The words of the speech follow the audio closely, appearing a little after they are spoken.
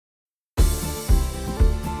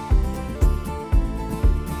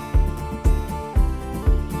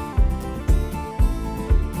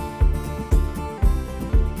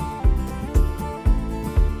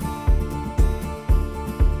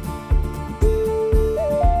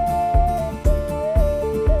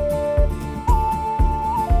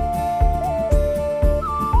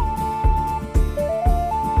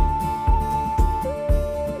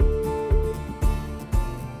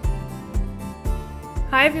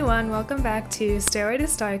Hi everyone, welcome back to Stairway to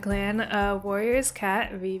Star Clan, a Warriors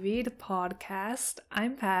Cat reread podcast.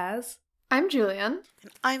 I'm Paz. I'm Julian.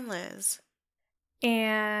 And I'm Liz.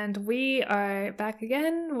 And we are back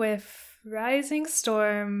again with Rising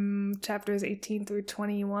Storm, chapters 18 through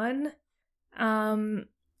 21. A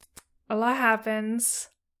lot happens.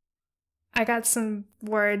 I got some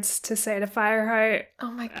words to say to Fireheart.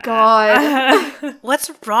 Oh my god.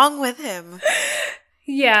 What's wrong with him?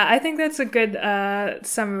 Yeah, I think that's a good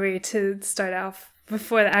summary to start off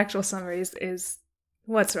before the actual summaries is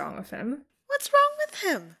what's wrong with him. What's wrong with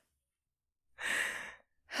him?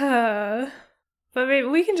 But maybe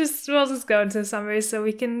we'll just go into the summary so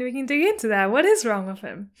we can dig into that. What is wrong with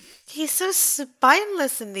him? He's so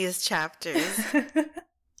spineless in these chapters.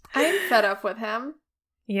 I'm fed up with him.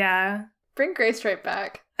 Yeah. Bring Graystripe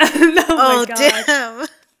back. Oh, my God. damn.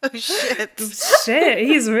 Oh, shit. Shit,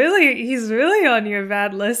 he's really on your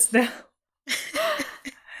bad list now.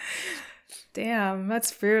 Damn,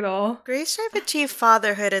 that's brutal. Graystripe achieved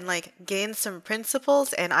fatherhood and, gained some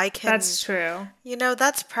principles, and I can... That's true.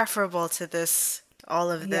 That's preferable to all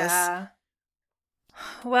of this. Yeah.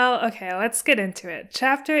 Well, okay, let's get into it.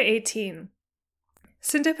 Chapter 18.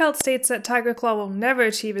 Cinderpelt states that Tigerclaw will never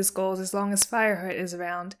achieve his goals as long as Fireheart is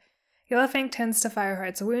around. Yellowfang tends to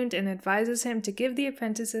Fireheart's wound and advises him to give the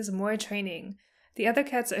apprentices more training. The other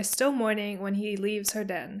cats are still mourning when he leaves her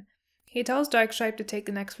den. He tells Darkstripe to take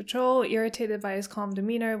the next patrol, irritated by his calm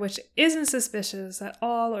demeanor, which isn't suspicious at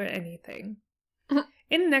all or anything.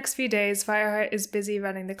 In the next few days, Fireheart is busy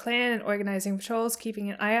running the clan and organizing patrols, keeping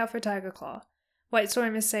an eye out for Tigerclaw.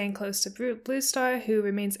 Whitestorm is staying close to Bluestar, who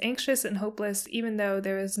remains anxious and hopeless even though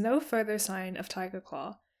there is no further sign of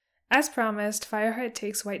Tigerclaw. As promised, Fireheart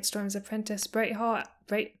takes Whitestorm's apprentice Brightpaw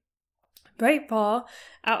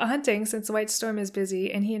out hunting since Whitestorm is busy,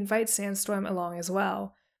 and he invites Sandstorm along as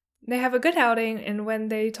well. They have a good outing, and when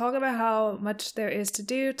they talk about how much there is to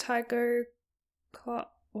do, Tigerclaw...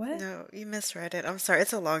 What? No, you misread it. I'm sorry,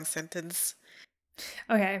 it's a long sentence.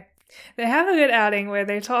 Okay. They have a good outing where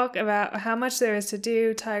they talk about how much there is to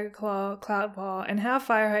do, Tigerclaw, Cloudpaw, and how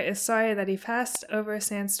Fireheart is sorry that he passed over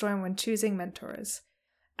Sandstorm when choosing mentors.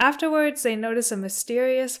 Afterwards, they notice a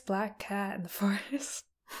mysterious black cat in the forest,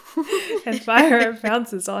 and Fireheart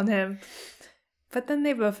pounces on him. But then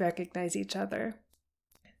they both recognize each other.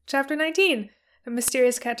 Chapter 19. The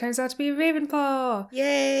mysterious cat turns out to be Ravenpaw!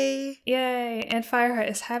 Yay! Yay! And Fireheart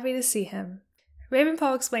is happy to see him.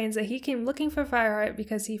 Ravenpaw explains that he came looking for Fireheart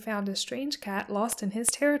because he found a strange cat lost in his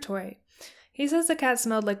territory. He says the cat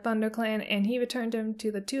smelled like ThunderClan and he returned him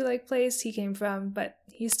to the two-leg place he came from, but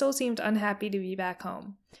he still seemed unhappy to be back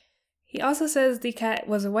home. He also says the cat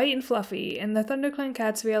was white and fluffy, and the ThunderClan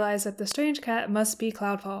cats realize that the strange cat must be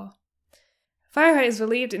Cloudpaw. Fireheart is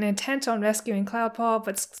relieved and intent on rescuing Cloudpaw,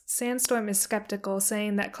 but Sandstorm is skeptical,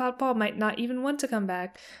 saying that Cloudpaw might not even want to come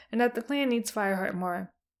back, and that the clan needs Fireheart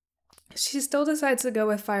more. She still decides to go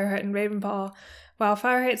with Fireheart and Ravenpaw, while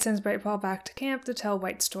Fireheart sends Brightpaw back to camp to tell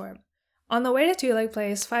Whitestorm. On the way to Two-Leg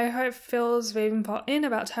Place, Fireheart fills Ravenpaw in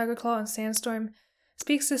about Tigerclaw, and Sandstorm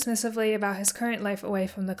speaks dismissively about his current life away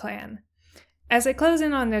from the clan. As they close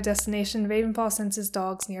in on their destination, Ravenpaw senses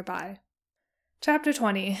dogs nearby. Chapter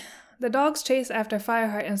 20. The dogs chase after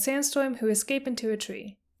Fireheart and Sandstorm, who escape into a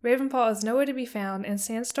tree. Ravenpaw is nowhere to be found, and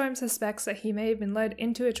Sandstorm suspects that he may have been led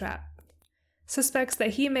into a trap. Suspects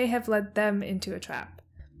that he may have led them into a trap.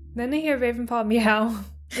 Then they hear Ravenpaw meow,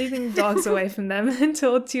 leaving the dogs away from them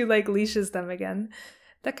until Two-Leg leashes them again.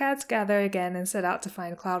 The cats gather again and set out to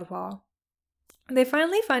find Cloudpaw. They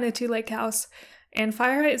finally find a Two-Leg house, and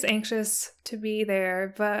Fireheart is anxious to be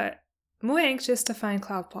there, but more anxious to find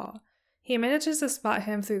Cloudpaw. He manages to spot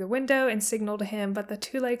him through the window and signal to him, but the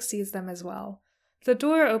Two-Leg sees them as well. The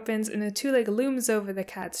door opens and the Two-Leg looms over the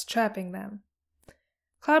cats, trapping them.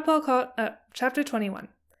 Chapter 21.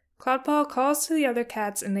 Cloudpaw calls to the other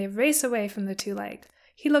cats and they race away from the Two-Leg.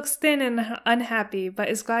 He looks thin and unhappy, but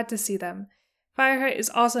is glad to see them. Fireheart is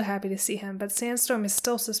also happy to see him, but Sandstorm is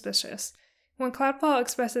still suspicious. When Cloudpaw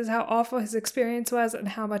expresses how awful his experience was and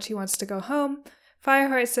how much he wants to go home,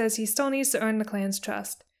 Fireheart says he still needs to earn the clan's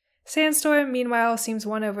trust. Sandstorm, meanwhile, seems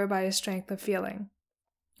won over by his strength of feeling.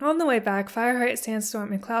 On the way back, Fireheart,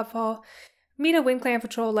 Sandstorm, and Cloudpaw meet a Wind Clan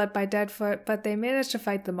patrol led by Deadfoot, but they manage to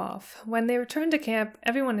fight them off. When they return to camp,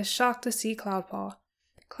 everyone is shocked to see Cloudpaw.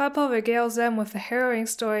 Cloudpaw regales them with the harrowing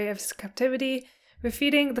story of his captivity,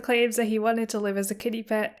 refuting the claims that he wanted to live as a kitty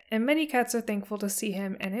pet, and many cats are thankful to see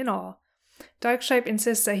him and in awe. Darkstripe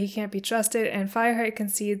insists that he can't be trusted, and Fireheart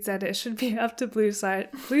concedes that it should be up to Bluestar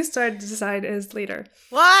to decide as leader.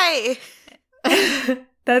 Why?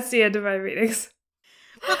 That's the end of my readings.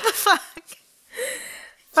 What the fuck?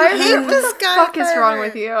 Fireheart, what this the guy, fuck is wrong Fireheart.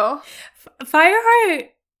 with you? Fireheart.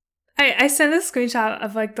 I sent a screenshot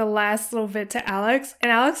of like the last little bit to Alex,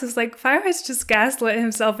 and Alex is like, Fireheart's just gaslit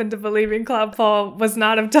himself into believing Cloud Paul was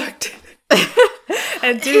not abducted.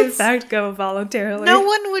 And did in It's- fact go voluntarily. No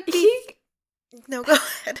one would be. No, go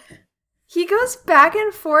ahead. He goes back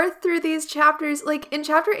and forth through these chapters. Like, in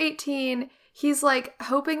chapter 18, he's, like,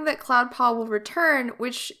 hoping that Cloud Paw will return,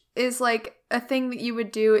 which is, like, a thing that you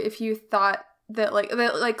would do if you thought that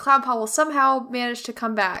Cloud Paw will somehow manage to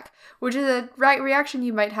come back, which is a right reaction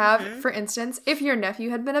you might have, for instance, if your nephew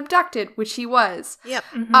had been abducted, which he was. Yep.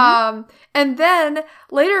 Mhm. And then,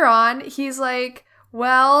 later on, he's like,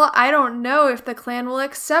 well, I don't know if the clan will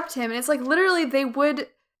accept him. And it's like, literally, they would...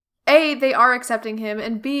 A, they are accepting him,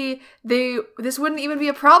 and B, this wouldn't even be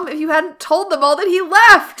a problem if you hadn't told them all that he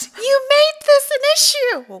left. You made this an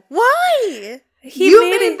issue. Why?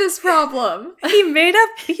 You made this problem. He made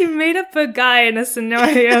up a guy in a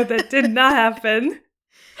scenario that did not happen.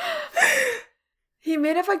 He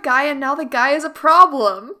made up a guy, and now the guy is a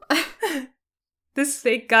problem. This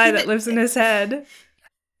fake guy that lives in his head.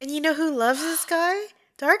 And you know who loves this guy?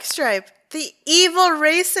 Darkstripe, the evil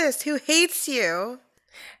racist who hates you.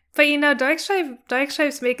 But you know,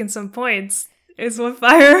 Darkstripe's making some points. Is what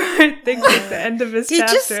Fireheart thinks at the end of his He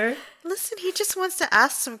just- chapter. Listen, he just wants to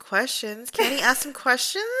ask some questions. Can he ask some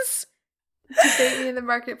questions? Debate me in the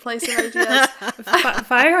marketplace of ideas.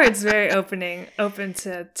 Fireheart's very open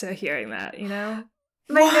to hearing that, you know?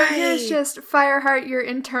 My note here Why? is just, Fireheart, your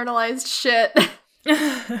internalized shit.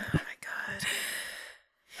 Oh my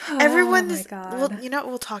god. Everyone oh my is. God. Well, you know what?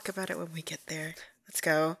 We'll talk about it when we get there. Let's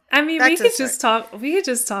go. I mean, back we to the could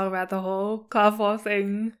just talk about the whole Clawfall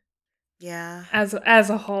thing Yeah. as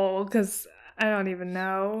a whole, because I don't even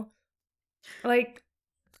know. Like,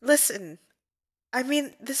 Listen, I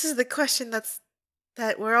mean, this is the question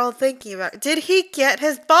that we're all thinking about. Did he get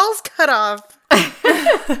his balls cut off?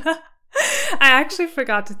 I actually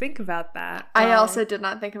forgot to think about that. I also did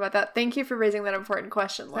not think about that. Thank you for raising that important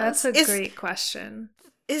question, Liz. That's a Is- great question.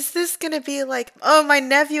 Is this gonna be like, oh, my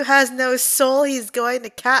nephew has no soul, he's going to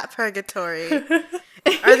cat purgatory?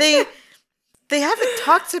 Are they... They haven't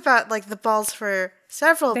talked about, like, the balls for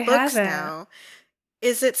several They books haven't. now.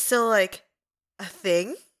 Is it still, like, a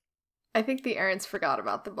thing? I think the Aarons forgot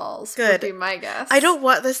about the balls. Good. Would be my guess. I don't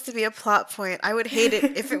want this to be a plot point. I would hate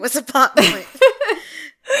it if it was a plot point.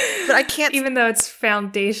 But I can't... Even though it's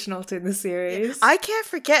foundational to the series. I can't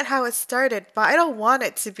forget how it started, but I don't want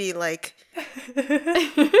it to be like...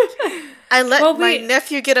 I let Well, my we-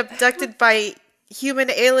 nephew get abducted by human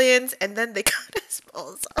aliens, and then they cut his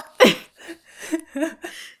balls off.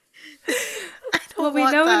 I don't Well, we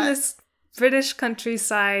want know that. in this British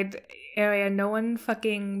countryside area, no one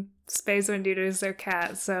fucking spays or neuters their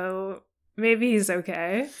cat, so maybe he's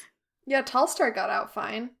okay. Yeah, Tallstar got out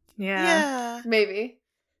fine. Yeah, Yeah, Maybe.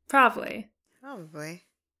 probably. probably.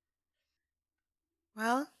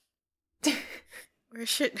 Well,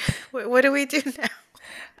 what do we do now?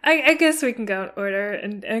 I guess we can go in order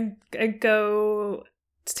and go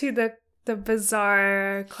to the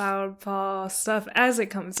bizarre Cloud Paw stuff as it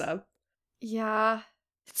comes up. Yeah.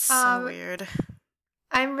 It's so Um, weird.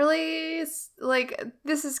 I'm really, like,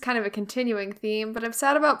 this is kind of a continuing theme, but I'm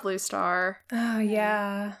sad about Blue Star. Oh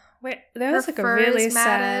yeah. Wait, there Her was like a fur really is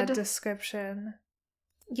sad matted. description.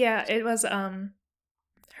 Yeah, it was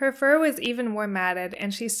her fur was even more matted,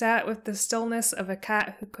 and she sat with the stillness of a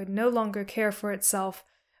cat who could no longer care for itself,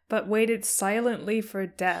 but waited silently for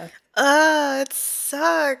death. It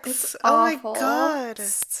sucks. It's oh awful. my god.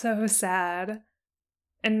 So sad.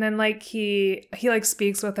 And then like he like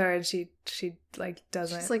speaks with her and she like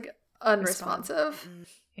doesn't. She's, like, unresponsive. Mm,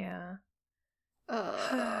 Yeah.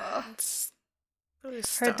 it's Blue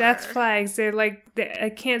Her death Star. flags,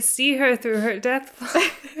 I can't see her through her death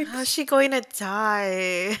flags. How's she going to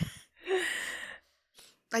die?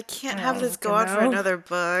 I can't I have don't this go on for know. another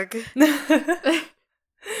book.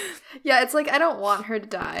 Yeah, it's like, I don't want her to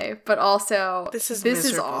die, but also, This is this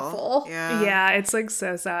is miserable. awful. Yeah. Yeah, it's like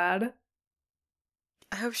so sad.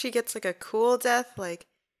 I hope she gets like a cool death. Like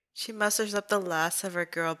she musters up the last of her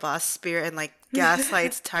girl boss spirit and like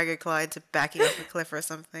gaslights Tiger Claw into backing off a cliff or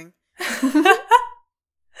something.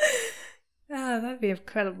 Ah, that'd be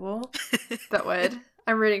incredible. That would.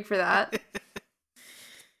 I'm rooting for that.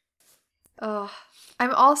 Oh,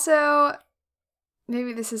 I'm also...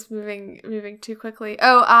 Maybe this is moving too quickly.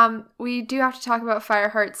 Oh, we do have to talk about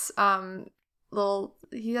Fireheart's little...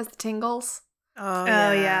 He has the tingles. Oh,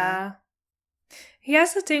 Oh yeah. He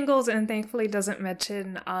has the tingles and thankfully doesn't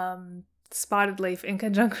mention Spotted Leaf in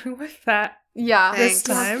conjunction with that. Yeah. This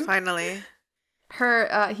Thanks. time. Finally.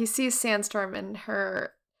 Her, he sees Sandstorm and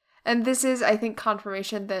her... And this is, I think,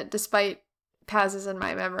 confirmation that despite Paz's in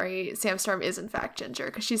my memory, Sandstorm is in fact ginger,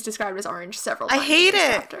 because she's described as orange several times. I hate in these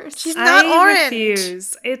it. chapters. She's not I orange.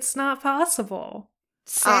 refuse. It's not possible.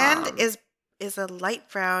 Sand is a light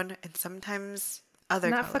brown and sometimes other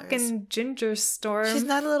Not colors. fucking Ginger Storm. She's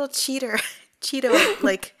not a little cheater. Cheeto,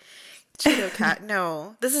 like, Cheeto cat.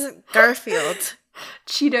 No, this isn't Garfield.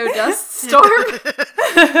 Cheeto Dust Storm.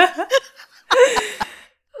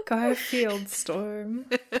 Garfield Storm.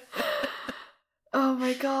 Oh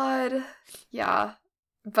my god. Yeah.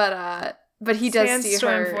 But he does see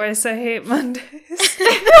Sandstorm her. voice. I hate Mondays.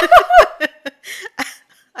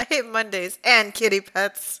 I hate Mondays and kitty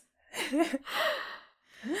pets.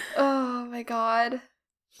 Oh my god.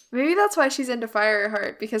 Maybe that's why she's into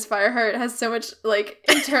Fireheart, because Fireheart has so much, like,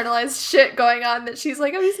 internalized shit going on that she's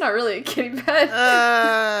like, oh, he's not really a kitty pet.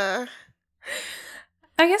 I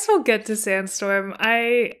guess we'll get to Sandstorm.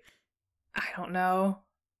 I don't know.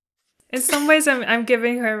 In some ways, I'm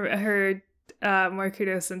giving her more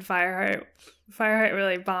kudos than Fireheart. Fireheart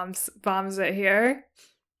really bombs it here.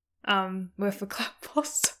 With the cloud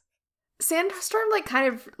pulse. Sandstorm, like,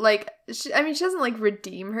 kind of, like, she doesn't, like,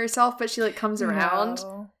 redeem herself, but she, like, comes around.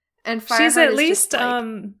 No. And Fireheart She's at is least just,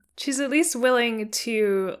 like, she's at least willing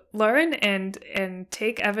to learn and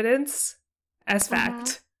take evidence as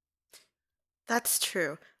fact. That's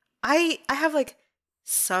true. I have like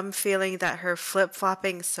some feeling that her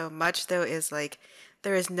flip-flopping so much though is like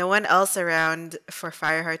there is no one else around for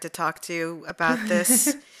Fireheart to talk to about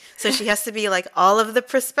this. So she has to be like all of the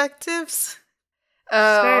perspectives.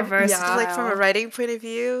 oh, very versatile. yeah. Like from a writing point of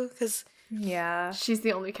view, because Yeah. She's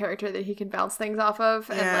the only character that he can bounce things off of,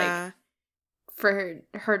 and, like, for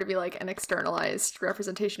her to be, like, an externalized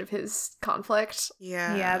representation of his conflict.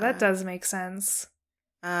 yeah, Yeah, that does make sense.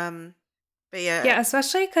 But yeah, Yeah,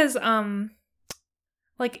 especially because,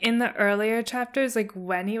 like, in the earlier chapters, like,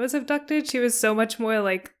 when he was abducted, she was so much more,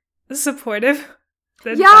 like, supportive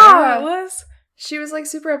than Yeah! Fireheart was. She was, like,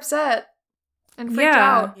 super upset and freaked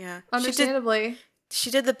Yeah. out, yeah. understandably. She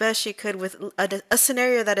did the best she could with a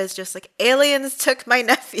scenario that is just like aliens took my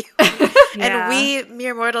nephew, Yeah. and we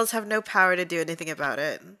mere mortals have no power to do anything about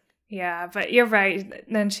it. Yeah, but you're right.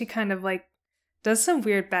 Then she kind of, like, does some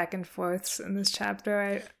weird back and forths in this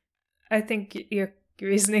chapter. I think your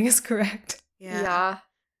reasoning is correct. Yeah.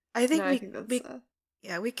 I think No, we, I think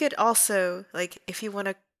that's, we could also, like, if you want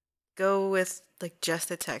to go with like just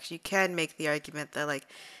the text, you can make the argument that like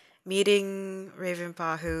meeting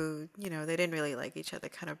Ravenpaw, who, you know, they didn't really like each other,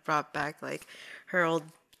 kind of brought back like her old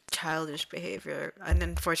childish behavior, and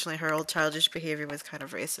unfortunately her old childish behavior was kind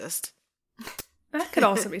of racist. That could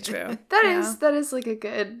also be true. that is like a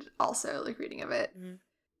good also like reading of it. Mhm.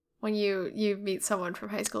 When you meet someone from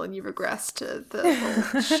high school and you regress to the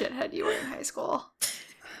little shithead you were in high school.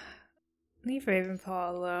 Leave Ravenpaw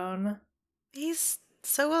alone. He's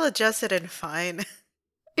so well adjusted and fine.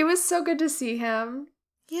 It was so good to see him.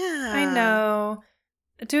 Yeah, I know.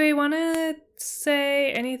 Do we want to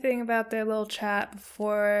say anything about their little chat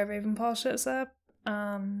before Ravenpaw shows up?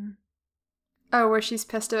 Oh, where she's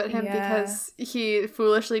pissed at him Yeah. because he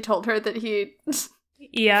foolishly told her that he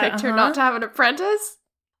Yeah, picked her not to have an apprentice.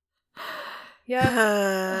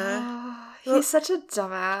 Yeah. He's such a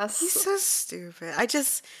dumbass. He's so stupid. I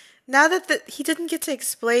just, now that he didn't get to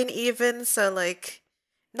explain even, so like,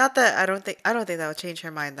 not that I don't think that would change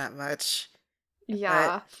her mind that much.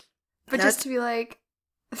 Yeah. But that's- just to be like,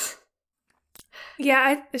 Yeah,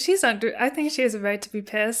 I think she has a right to be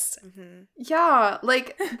pissed. Mm-hmm. yeah,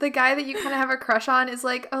 like the guy that you kind of have a crush on is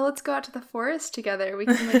like, oh, let's go out to the forest together. We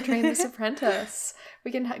can like train this apprentice.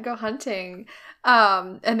 We can go hunting.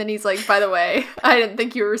 And then he's like, by the way, I didn't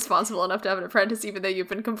think you were responsible enough to have an apprentice, even though you've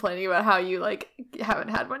been complaining about how you like haven't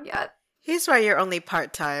had one yet. Here's why you're only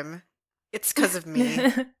part-time. It's because of me.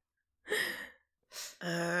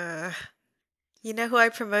 You know who I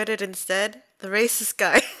promoted instead? The racist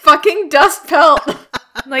guy. Fucking dust pelt.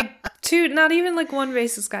 Like not even like one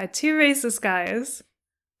racist guy, two racist guys.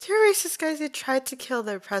 Two racist guys who tried to kill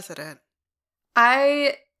their president.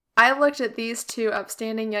 I looked at these two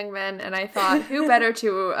upstanding young men and I thought, who better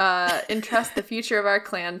to entrust the future of our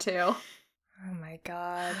clan to? Oh my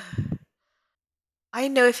god. I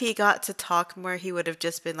know if he got to talk more, he would have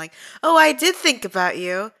just been like, oh, I did think about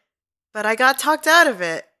you, but I got talked out of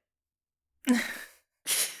it.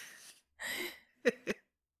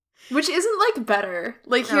 Which isn't like better.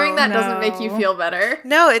 Like hearing that doesn't make you No. feel better.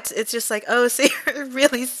 No, it's just like, oh, so you're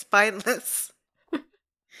really spineless.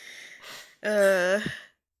 Yeah,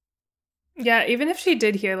 even if she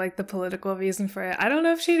did hear like the political reason for it, I don't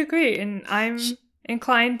know if she'd agree, and I'm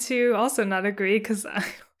inclined to also not agree because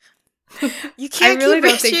You can't really keep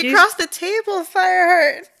don't think reaching you across the table,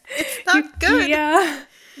 Fireheart. It's not good. Yeah.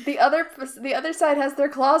 The other side has their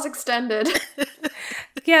claws extended.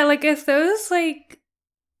 Yeah, like if those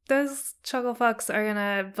chuckle fucks are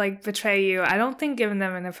gonna like betray you, I don't think giving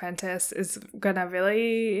them an apprentice is gonna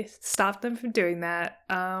really stop them from doing that.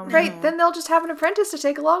 Right, then they'll just have an apprentice to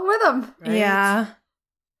take along with them. Right? Yeah.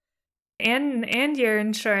 And you're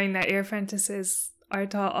ensuring that your apprentices are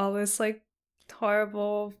taught all this like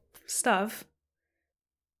horrible stuff.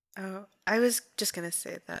 Oh, I was just gonna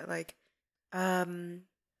say that, like, Ashpaw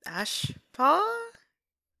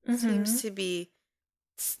seems to be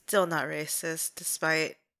still not racist,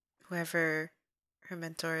 despite whoever her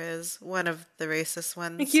mentor is, one of the racist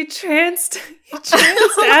ones. You tranced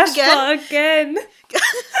Ashpaw again.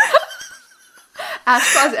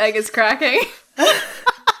 Ashpaw's egg is cracking.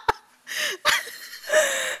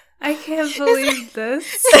 I can't believe this.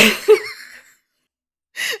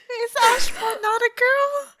 Is Ashpaw not a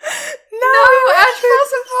girl? No,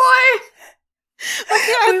 Ashpaw's a boy.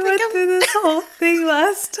 Okay, We went through this whole thing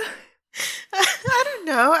last time. I don't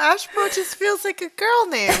know. Ashpaw just feels like a girl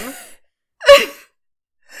name.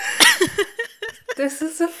 This This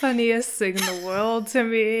is the funniest thing in the world to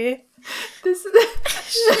me. This we had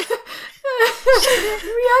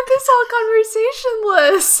this whole conversation,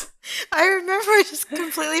 Liz. I remember I just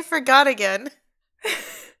completely forgot again.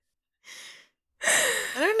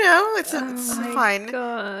 I don't know. It's Oh my fine.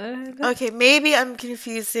 God. Okay, maybe I'm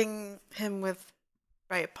confusing him with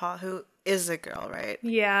Right Paw, who is a girl, right?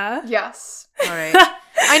 Yeah. Yes. All right.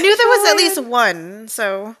 I knew there was at least one,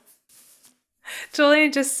 so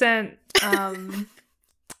Julian just sent I'm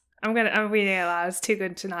reading it aloud. It's too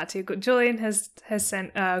good to not too good. Julian has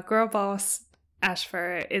sent girl boss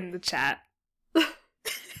Ashfur in the chat.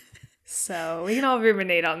 So we can all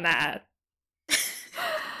ruminate on that.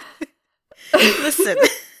 listen.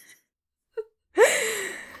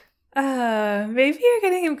 Maybe you're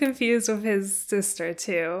getting him confused with his sister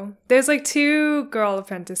too. There's like 2 girl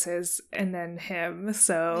apprentices and then him,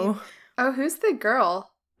 so Oh, who's the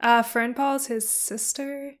girl? Fernpaul's his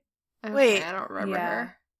sister. Okay, Wait. I don't remember Yeah.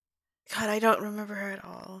 her. God, I don't remember her at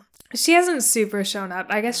all. She hasn't super shown up.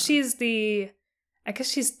 I guess she's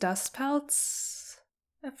Dustpelt's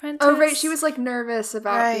apprentice. Oh, right. She was like nervous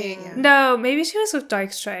about Right. being. No, maybe she was with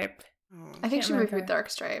Darkstripe. Oh. I think Can't she moved with remember.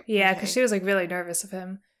 Darkstripe. Yeah, because Okay. she was like really nervous of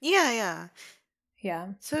him. Yeah. Yeah.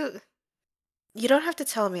 So you don't have to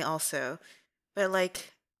tell me also, but like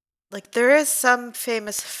there is some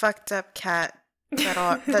famous fucked up cat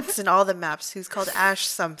that's in all the maps who's called Ash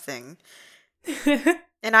something.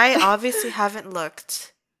 And I obviously haven't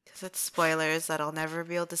looked because it's spoilers that I'll never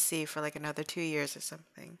be able to see for like another 2 years or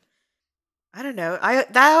something. I don't know. I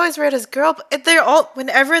always read as girl. But they're all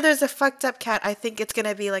whenever there's a fucked up cat, I think it's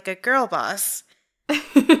gonna be like a girl boss.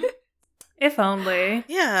 If only.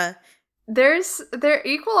 Yeah. They're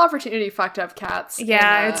equal opportunity fucked up cats.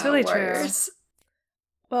 Yeah, in, it's really true. Warriors.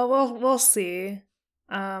 Well, we'll see.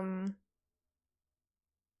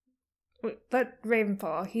 But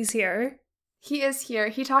Ravenfall, he's here. He is here.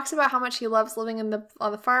 He talks about how much he loves living on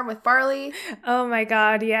the farm with Barley. Oh my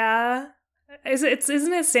God, yeah.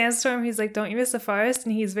 Isn't it Sandstorm? He's like, "Don't you miss the forest?"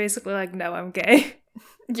 And he's basically like, "No, I'm gay."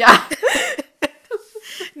 Yeah.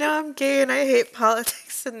 No, I'm gay and I hate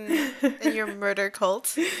politics and your murder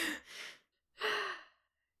cult.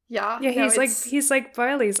 Yeah. Yeah, no, he's like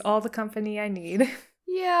Barley's all the company I need.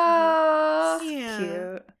 Yeah. Yeah.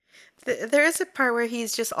 Cute. There is a part where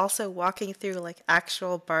he's just also walking through like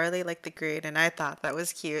actual barley, like the grain, and I thought that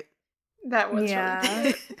was cute. That was Yeah.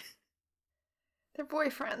 really cute. They're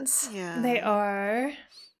boyfriends. Yeah. They are.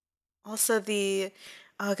 Also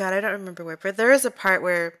oh god, I don't remember where, but there is a part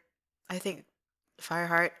where I think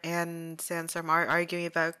Fireheart and Sandstorm are arguing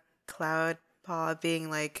about Cloudpaw being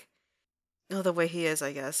like, the way he is,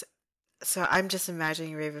 I guess. So I'm just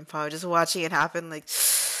imagining Ravenpaw just watching it happen, like.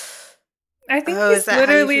 I think Oh, he's is that how you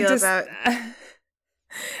literally feel just. about-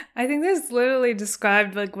 I think that's literally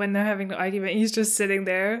described like when they're having an argument. He's just sitting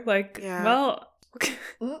there, like, Yeah. well.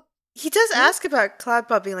 He does ask about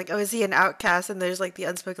Cloudpaw being like, oh, is he an outcast? And there's like the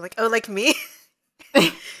unspoken, like, oh, like me?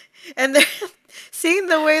 And they're seeing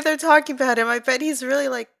the way they're talking about him, I bet he's really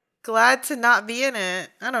like glad to not be in it.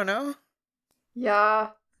 I don't know. Yeah.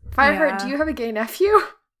 Fireheart, Yeah. do you have a gay nephew?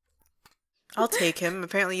 I'll take him.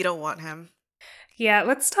 Apparently you don't want him. Yeah,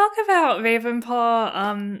 let's talk about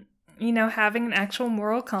Ravenpaw, having an actual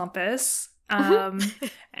moral compass,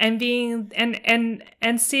 and being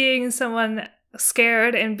and seeing someone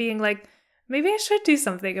scared and being like, maybe I should do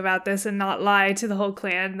something about this and not lie to the whole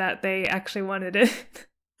clan that they actually wanted it.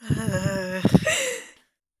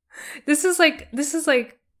 This is like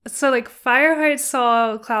so like Fireheart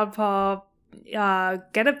saw Cloudpaw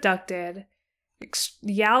get abducted,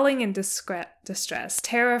 yowling in distress,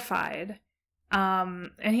 terrified.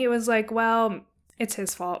 And he was like, well, it's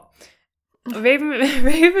his fault.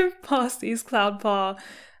 Ravenpaw sees Cloudpaw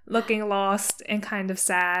looking lost and kind of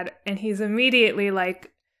sad, and he's immediately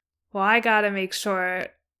like, well, I gotta make sure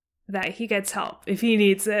that he gets help if he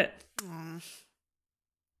needs it.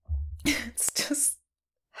 It's just...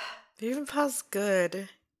 Ravenpaw's good.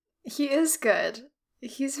 He is good.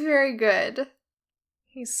 He's very good.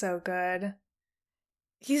 He's so good.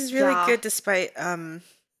 He's really good despite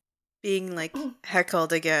being like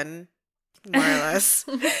heckled again, more or less.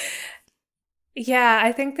 Yeah,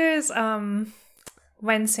 I think there's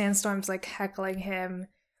when Sandstorm's like heckling him,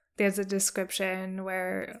 there's a description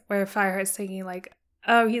where Fireheart's thinking like,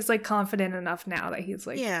 oh, he's like confident enough now that he's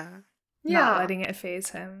like not letting it phase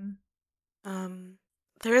him.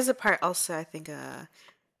 There is a part also, I think,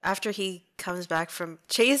 after he comes back from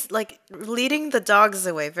leading the dogs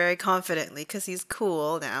away very confidently because he's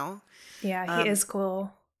cool now. Yeah, he is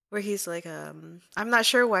cool. Where he's like, I'm not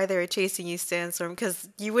sure why they were chasing you, Sandstorm, because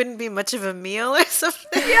you wouldn't be much of a meal or something.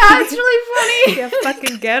 Yeah, it's really funny. Yeah,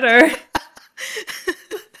 fucking get her.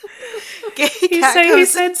 He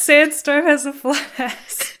said Sandstorm has a flat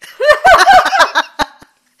ass.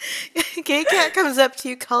 Gay Cat comes up to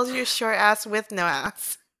you, calls you a short ass with no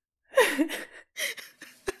ass.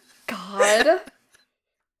 God.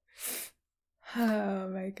 Oh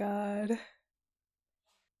my god.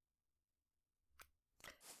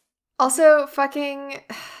 Also, fucking...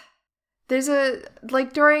 There's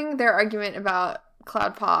during their argument about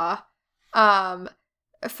Cloudpaw,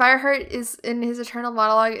 Fireheart is, in his eternal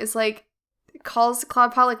monologue, is like, calls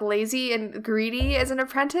Cloudpaw like lazy and greedy as an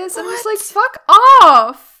apprentice. I'm just like, fuck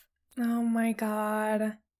off! Oh my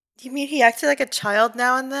god. You mean he acted like a child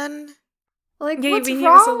now and then? Like, Yeah, what's you mean he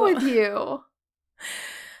was wrong with you?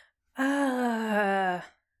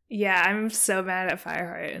 Yeah, I'm so mad at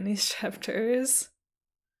Fireheart in these chapters.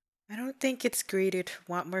 I don't think it's greedy to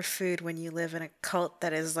want more food when you live in a cult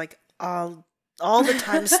that is like all the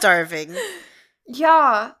time starving.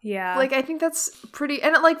 Yeah. Yeah. Like, I think that's pretty...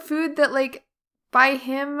 And, like, food that, like, by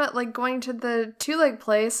him, like, going to the two-leg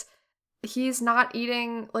place, he's not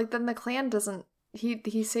eating... Like, then the clan doesn't...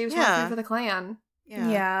 He saves more food for the clan.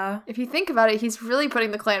 Yeah. If you think about it, he's really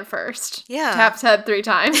putting the clan first. Yeah. Taps head 3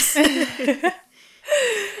 times.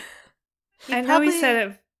 I know he said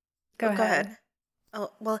it... Go ahead. Oh,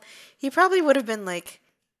 well, he probably would have been like,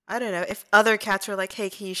 I don't know, if other cats were like, hey,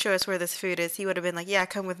 can you show us where this food is? He would have been like, yeah,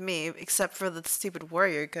 come with me, except for the stupid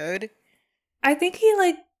warrior code. I think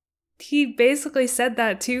he basically said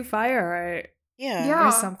that to Fireheart. Yeah.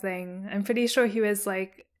 Or something. I'm pretty sure he was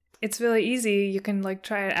like, it's really easy, you can like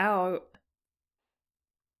try it out.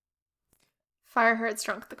 Fireheart's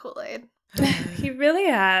drunk the Kool-Aid. He really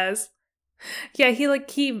has. Yeah,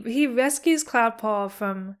 he rescues Cloudpaw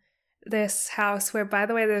from this house where, by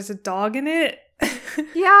the way, there's a dog in it.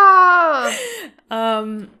 Yeah.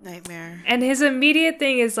 Nightmare. And his immediate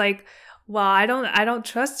thing is like, well, I don't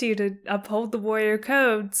trust you to uphold the warrior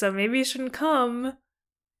code, so maybe you shouldn't come.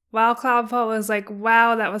 While Cloudpaw was like,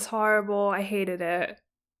 wow, that was horrible. I hated it.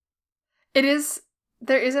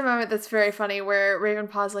 There is a moment that's very funny where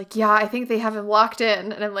Ravenpaw's like, yeah, I think they have him locked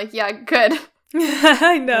in. And I'm like, yeah, good.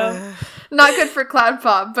 I know. Not good for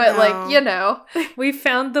Cloudpaw, but like, you know. We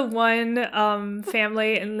found the one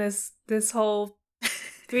family in this whole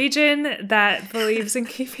region that believes in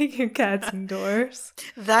keeping your cats indoors.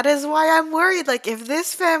 That is why I'm worried. Like, if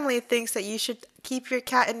this family thinks that you should keep your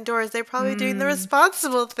cat indoors, they're probably doing the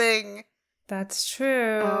responsible thing. That's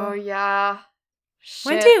true. Oh, yeah.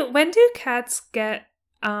 Shit. When do cats get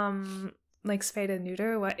like spayed and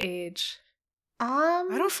neuter? What age? I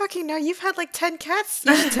don't fucking know. You've had like 10 cats.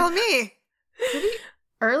 You should tell me. Pretty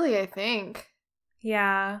early, I think.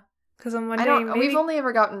 Yeah, because I'm wondering. We've only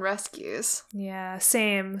ever gotten rescues. Yeah,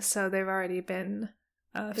 same. So they've already been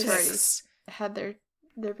fixed. Had their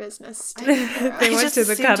business. They went to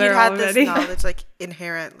the cutter you had already. This knowledge, like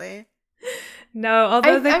inherently. No,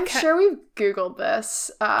 although I'm sure we've Googled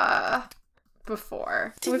this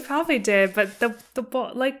before. We probably did, but the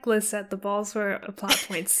ball, like Liz said, the balls were a plot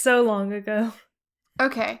point so long ago.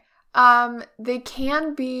 Okay. They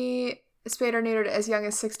can be spayed or neutered as young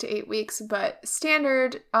as 6 to 8 weeks, but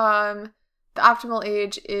standard, the optimal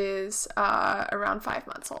age is around 5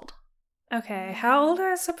 months old. Okay, how old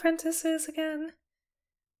are apprentices again?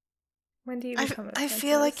 When do you become an apprentice? I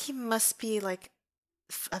feel like he must be like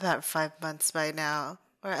about 5 months by now,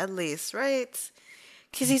 or at least, right?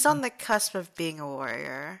 Because he's on the cusp of being a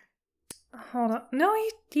warrior. Hold on. No,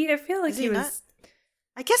 I feel like he was... Not?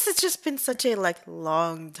 I guess it's just been such a, like,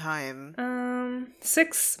 long time.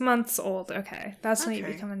 6 months old. Okay. That's when you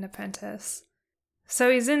become an apprentice. So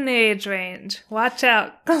he's in the age range. Watch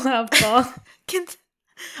out, Cloudfall. Can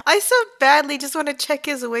I so badly just want to check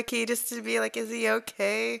his wiki just to be like, is he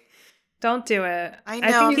okay? Don't do it. I know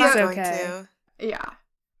think I'm he's not going okay. to. Yeah.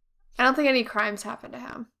 I don't think any crimes happened to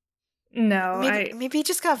him. No, Maybe he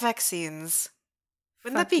just got vaccines.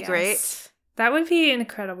 Wouldn't Fuck that be yes. great? That would be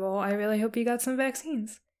incredible. I really hope he got some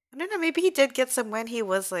vaccines. I don't know. Maybe he did get some when he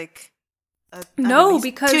was like. I don't No, know, he's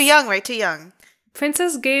because- too young, right? Too young.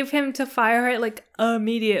 Princess gave him to Fireheart like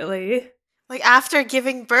immediately. Like after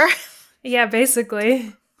giving birth. Yeah,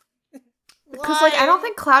 basically. Because like I don't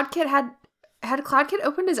think Cloud Kid had Cloud Kid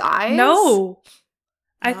opened his eyes. No.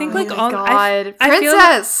 I think Oh like my on God, I feel-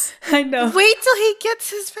 Princess. I know. Wait till he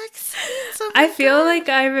gets his vaccines. Oh my I feel God. like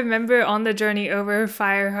I remember on the journey over,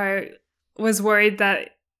 Fireheart was worried that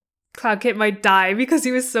Cloud Kid might die because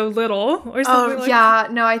he was so little or something like that.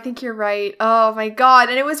 Yeah, no, I think you're right. Oh my God,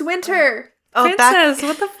 and it was winter. Oh, Princess,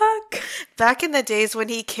 what the fuck? back in the days when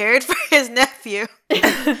he cared for his nephew,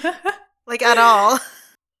 like at all.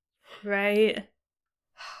 Right.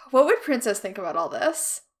 What would Princess think about all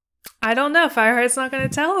this? I don't know. Fireheart's not going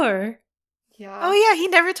to tell her. Yeah. Oh yeah, he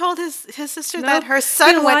never told his sister No, that her son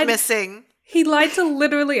he went lied- missing. He lied to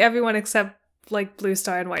literally everyone except like Blue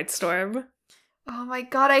Star and White Storm. Oh my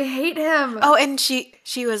God, I hate him. Oh, and she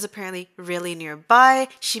was apparently really nearby.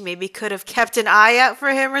 She maybe could have kept an eye out for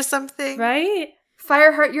him or something. Right?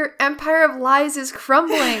 Fireheart, your empire of lies is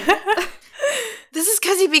crumbling. This is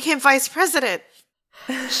because he became vice president.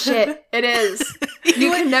 Shit, it is. You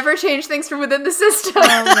can never change things from within the system.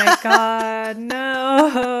 Oh my god,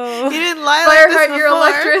 no. He didn't lie like this Fireheart, your before.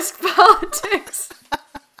 electric politics.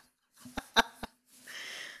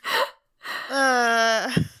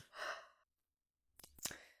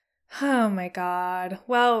 Oh my god.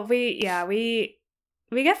 Well, we get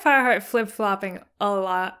Fireheart flip-flopping a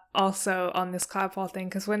lot also on this Cloudfall thing,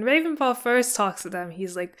 because when Ravenfall first talks to them,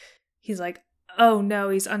 he's like, oh no,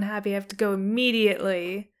 he's unhappy, I have to go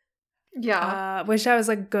immediately. Yeah. Which I was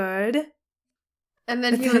like, good. And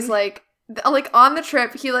then he was like on the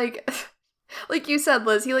trip, he like you said,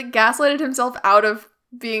 Liz, he like gaslighted himself out of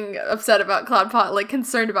being upset about Cloudpaw, like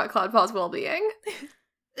concerned about Cloudpaw's well-being.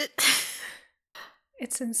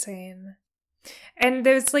 It's insane. And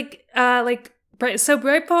there's so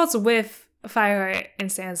Brightfall's with Fireheart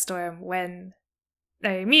and Sandstorm when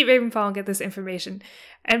they meet Ravenfall and get this information.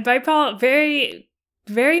 And Brightfall, very,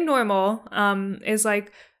 very normal, is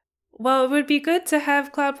like, well, it would be good to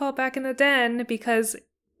have Cloudfall back in the den because,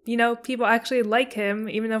 you know, people actually like him,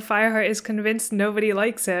 even though Fireheart is convinced nobody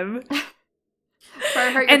likes him.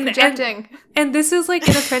 Fireheart, you're projecting. And this is like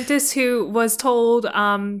an apprentice who was told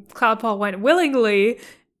Cloudfall went willingly,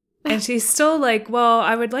 and she's still like, well,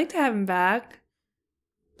 I would like to have him back.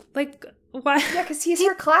 Like, why? Yeah, because he's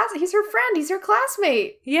her friend, he's her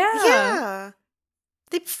classmate. Yeah. Yeah.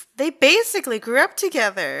 They basically grew up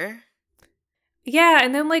together. Yeah,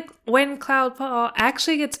 and then like when Cloudpaw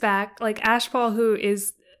actually gets back, like Ashpaw, who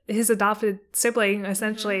is his adopted sibling,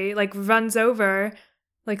 essentially, like runs over,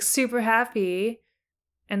 like super happy,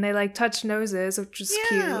 and they like touch noses, which is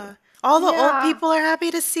cute. All the Yeah. old people are happy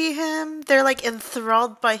to see him. They're like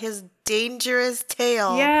enthralled by his dangerous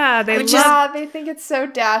tail. Yeah, they Which love. They think it's so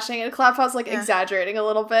dashing, and Cloudpaw's like Yeah. exaggerating a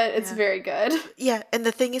little bit. It's Yeah. very good. Yeah, and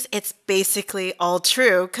the thing is, it's basically all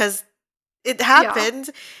true because it happened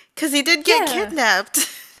because he did get Yeah. kidnapped.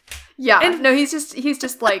 Yeah, And- no, he's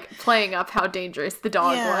just like playing up how dangerous the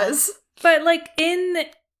dog Yeah. was. But like in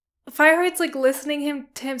Fireheart's like listening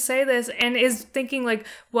to him say this and is thinking like,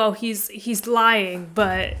 well, he's lying,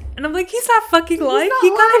 but and I'm like, he's not fucking lying. He's not he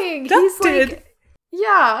got lying. He's abducted. like,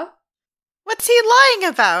 yeah. What's he lying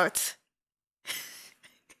about?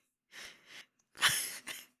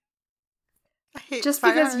 I hate Just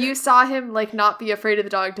because Fireheart. you saw him like not be afraid of the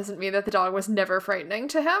dog doesn't mean that the dog was never frightening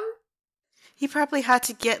to him. He probably had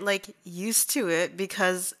to get like used to it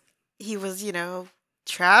because he was,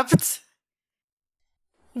 trapped.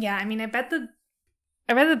 Yeah, I mean, I bet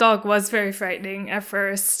the dog was very frightening at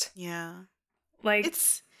first. Yeah. Like,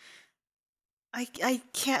 I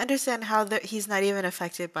can't understand how he's not even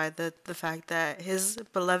affected by the fact that his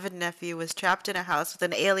beloved nephew was trapped in a house with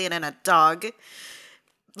an alien and a dog.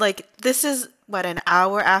 Like, this is, an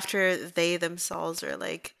hour after they themselves were,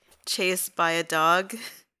 like, chased by a dog?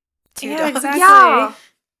 Two Yeah, dogs? exactly. Yeah.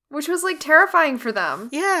 Which was like terrifying for them.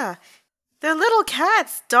 Yeah. They're little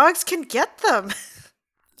cats. Dogs can get them.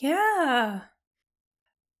 yeah.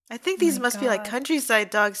 I think these my must be, like, God. countryside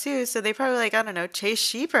dogs, too, so they probably, like, I don't know, chase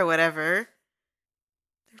sheep or whatever.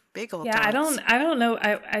 They're big old Yeah, dogs. I don't know.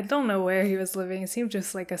 I don't know where he was living. It seemed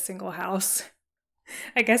just like a single house.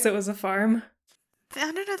 I guess it was a farm.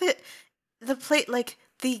 I don't know that the plate like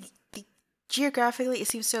the geographically it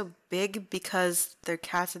seems so big because they're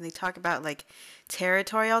cats and they talk about like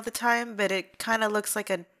territory all the time, but it kind of looks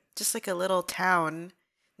like just like a little town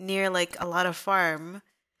near like a lot of farm.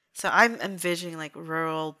 So I'm envisioning like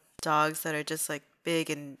rural dogs that are just like big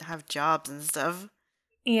and have jobs and stuff.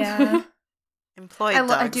 Yeah. Employed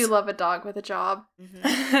dogs. I do love a dog with a job.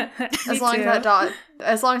 Mm-hmm. As long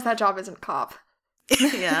as that job isn't cop.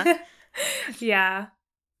 Yeah. Yeah.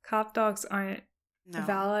 Cop dogs aren't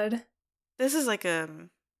valid. This is like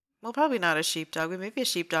well, probably not a sheepdog, but maybe a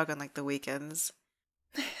sheepdog on like the weekends.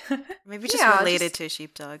 Maybe just related to a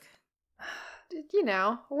sheepdog. You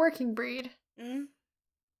know, a working breed. Mm.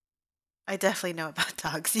 I definitely know about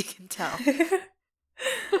dogs, you can tell.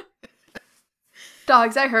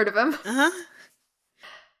 Dogs, I heard of them. Uh-huh.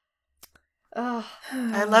 Oh,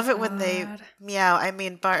 I love it when they meow, I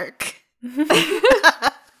mean bark.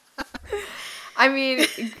 I mean,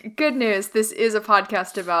 good news. This is a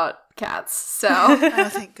podcast about cats, so. Oh,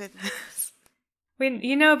 thank goodness.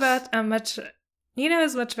 You know about you know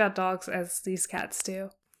as much about dogs as these cats do.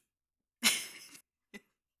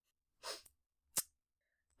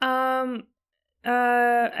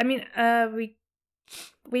 I mean,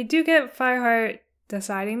 we do get Fireheart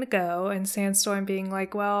deciding to go, and Sandstorm being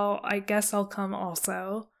like, "Well, I guess I'll come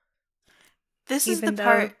also." This is the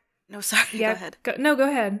part. No, sorry. Yeah, go ahead. Go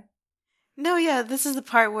ahead. No, yeah, this is the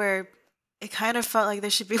part where it kind of felt like there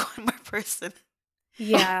should be one more person.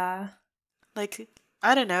 Yeah. Like,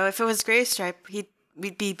 I don't know, if it was Graystripe,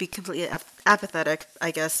 we'd be completely apathetic, I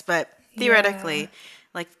guess. But theoretically,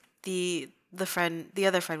 like the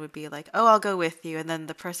other friend would be like, "Oh, I'll go with you," and then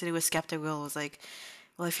the person who was skeptical was like,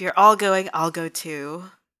 "Well, if you're all going, I'll go too."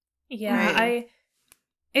 Yeah, right?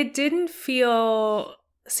 It didn't feel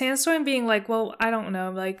Sandstorm being like, "Well, I don't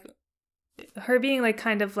know," like her being like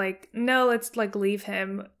kind of like, "No, let's like leave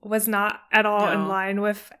him," was not at all in line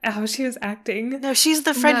with how she was acting. No, she's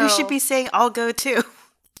the friend who should be saying, "I'll go too."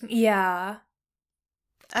 Yeah.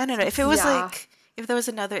 I don't know. If it was like, if there was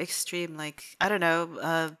another extreme, like, I don't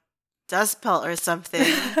know, Dustpelt or something,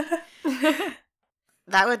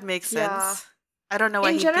 that would make sense. Yeah. I don't know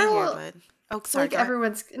why he'd be here, but... Oh, sorry. Like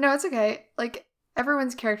no, it's okay. Like,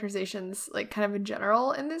 everyone's characterizations, like, kind of in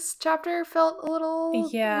general in this chapter felt a little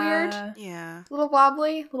weird. Yeah. A little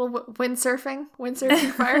wobbly. A little windsurfing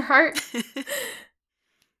Fireheart.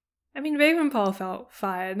 I mean, Ravenpaw felt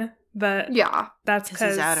fine, but that's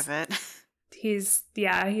because he's out of it. It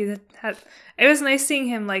was nice seeing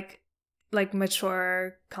him like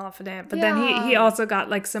mature, confident, but then he also got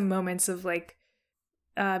like some moments of like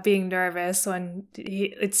being nervous when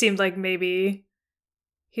it seemed like maybe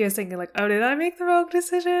he was thinking like, "Oh, did I make the wrong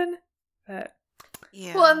decision?" But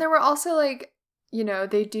well, and there were also like, you know,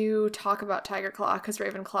 they do talk about Tiger Claw because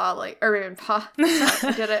Ravenpaw.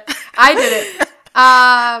 Sorry, I did it.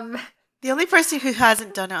 The only person who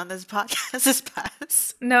hasn't done it on this podcast is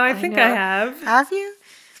Paz. No, I think I have. Have you?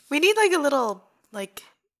 We need like a little like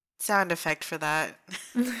sound effect for that.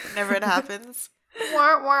 Whenever it happens.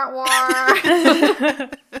 Wah, wah, wah.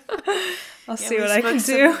 I'll see what I can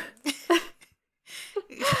do.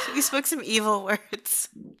 We spoke some evil words.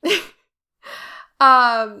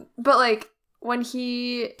 But like when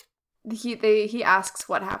he asks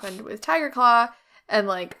what happened with Tiger Claw, and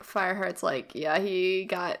like Fireheart's like, yeah, he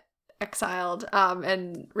got exiled,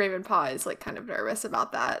 and Ravenpaw is like kind of nervous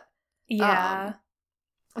about that. Yeah.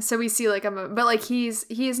 So we see like but like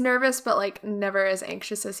he's nervous, but like never as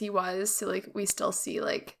anxious as he was. So like we still see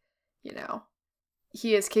like, you know,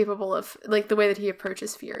 he is capable of like the way that he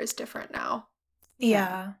approaches fear is different now.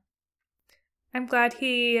 Yeah. I'm glad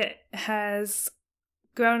he has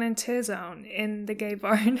grown into his own in the gay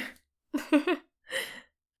barn.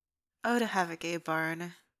 Oh, to have a gay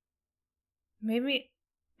barn. Maybe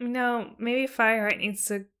Fireheart needs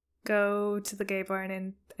to go to the gay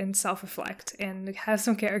barn and self-reflect and have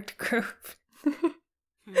some character growth.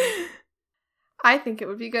 I think it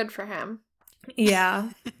would be good for him. Yeah.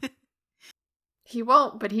 He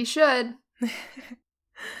won't, but he should.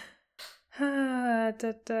 I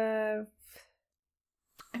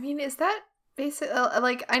mean, is that basic?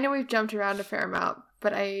 Like, I know we've jumped around a fair amount,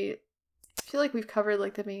 but I feel like we've covered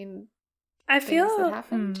like the main things that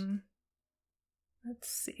happened. Let's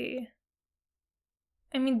see.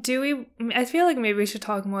 I mean, I feel like maybe we should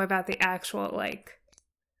talk more about the actual, like,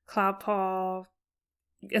 Cloudpaw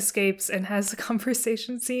escapes and has a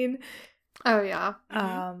conversation scene. Oh, yeah.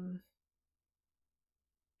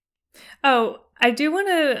 I do want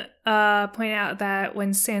to point out that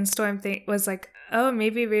when Sandstorm was like, "Oh,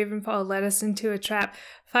 maybe Ravenpaw led us into a trap,"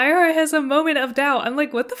 Fireheart has a moment of doubt. I'm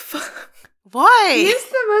like, what the fuck? Why? He's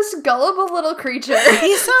the most gullible little creature.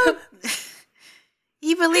 He's so...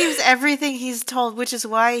 He believes everything he's told, which is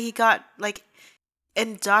why he got, like,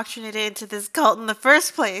 indoctrinated into this cult in the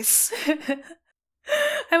first place.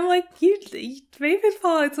 I'm like,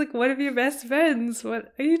 Ravenpaw, it's like one of your best friends.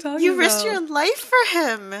 What are you talking You about? risked your life for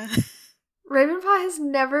him. Ravenpaw has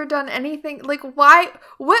never done anything. Like, why?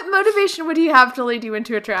 What motivation would he have to lead you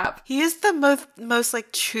into a trap? He is the most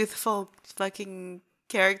like truthful fucking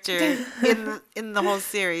character in the whole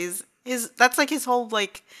series. That's like his whole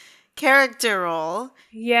like character role.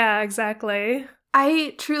 Yeah, exactly.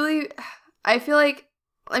 I feel like,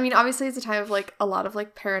 I mean, obviously it's a time of like a lot of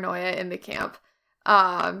like paranoia in the camp,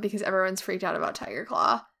 because everyone's freaked out about Tiger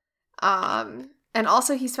Claw. And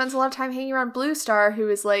also he spends a lot of time hanging around Blue Star, who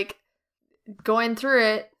is like going through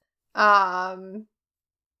it. Yeah.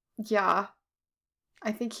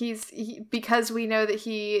 I think because we know that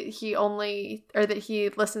he only, or that he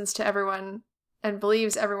listens to everyone and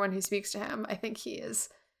believes everyone who speaks to him. I think he is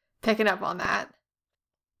picking up on that.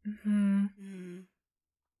 Mm-hmm.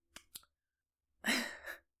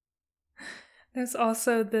 There's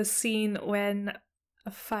also the scene when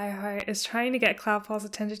Fireheart is trying to get Cloudpaw's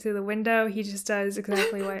attention through the window. He just does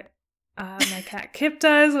exactly what my cat Kip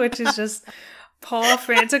does, which is just paw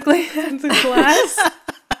frantically at the glass.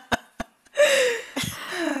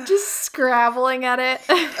 Just scrabbling at it.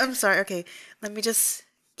 I'm sorry. Okay, let me just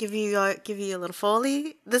give you a little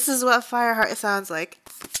Foley. This is what Fireheart sounds like.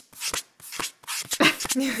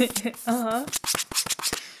 Uh-huh.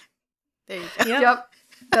 There you go. Yep.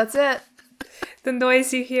 That's it. The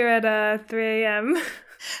noise you hear at 3 a.m.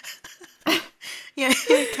 Yeah,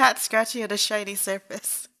 cat scratching at a shiny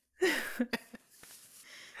surface.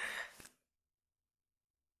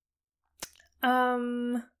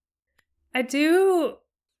 I do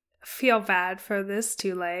feel bad for this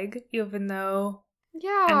two-leg, even though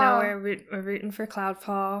Yeah. I know we're rooting for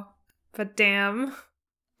Cloudpaw, but damn.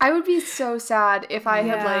 I would be so sad if I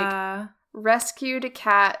had like Yeah. rescued a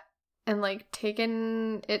cat and like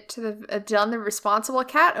taken it to the done the responsible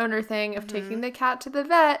cat owner thing of taking the cat to the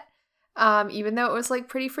vet, even though it was like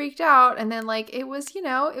pretty freaked out, and then like it was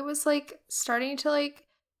like starting to like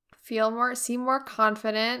seem more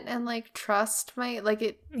confident and like trust my, like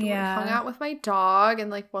it hung out with my dog and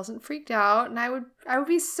like wasn't freaked out, and I would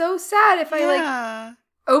be so sad if I like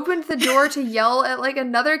opened the door to yell at like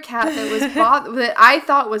another cat that was that I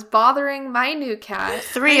thought was bothering my new cat.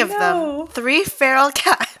 3 of them. 3 feral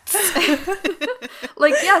cats.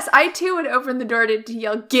 Like, yes, I too would open the door to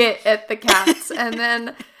yell "get" at the cats, and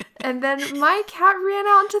then my cat ran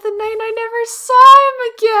out into the night and I never saw him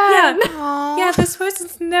again. Aww. Yeah, this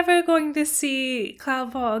person's never going to see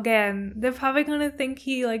Cloudpaw again. They're probably gonna think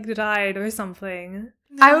he like died or something.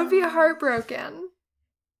 I would be heartbroken.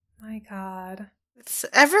 My God.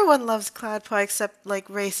 Everyone loves Cloudpaw except like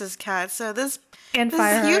Race's cat. So this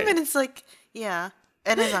Fireheart. human is like, yeah,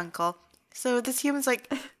 and his uncle. So this human's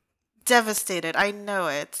like devastated. I know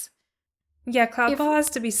it. Yeah, Cloudpaw has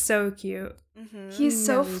to be so cute. Mm-hmm. He's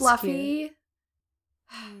so He's fluffy.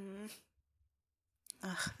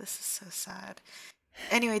 Ugh, this is so sad.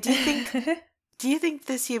 Anyway, do you think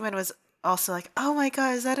this human was also like, oh my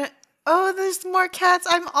God, is that it? Oh, there's more cats.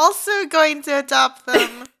 I'm also going to adopt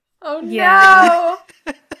them. Oh Yeah.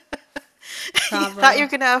 no! You thought you were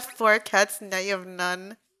gonna have 4 cats, and now you have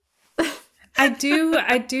none. I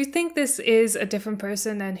do think this is a different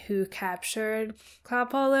person than who captured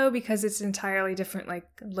Cloudpaw, though, because it's entirely different like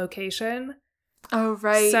location. Oh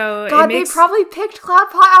right. So God, they probably picked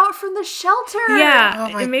Cloudpaw out from the shelter. Yeah,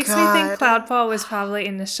 Oh my it makes me think God. Cloudpaw was probably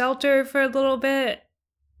in the shelter for a little bit,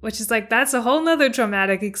 which is like that's a whole nother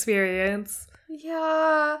traumatic experience.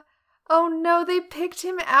 Yeah. Oh no, they picked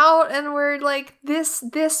him out and were like, this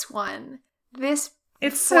one. This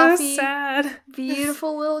It's fluffy, so sad.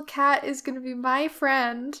 beautiful little cat is gonna be my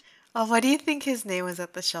friend. Oh, what do you think his name was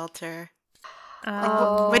at the shelter?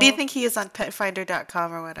 Oh. What do you think he is on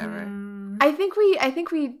petfinder.com or whatever? I think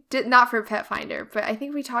we did, not for Pet Finder, but I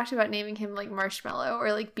think we talked about naming him like Marshmallow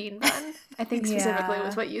or like Bean Bun. I think specifically Yeah.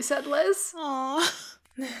 was what you said, Liz. Aww.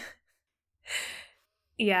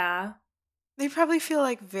 Yeah. They probably feel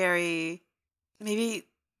like maybe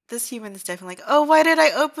this human is definitely like, oh, why did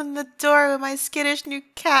I open the door when my skittish new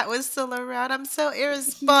cat was still around? I'm so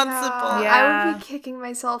irresponsible. Yeah. I would be kicking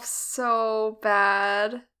myself so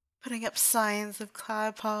bad. Putting up signs of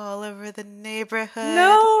Cloudpaw all over the neighborhood.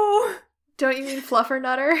 No. Don't you mean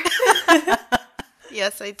Fluffernutter?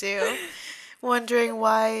 Yes, I do. Wondering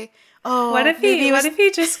why. Oh, What if maybe it was- if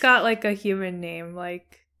he just got like a human name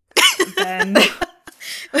like Ben?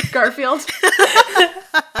 Garfield.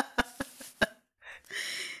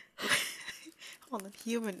 Hold on,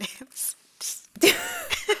 human names.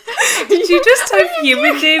 Did you just type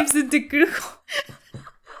human names into Google?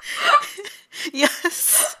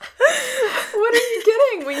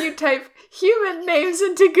 put names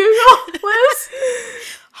into Google, Liz.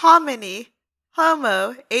 Hominy,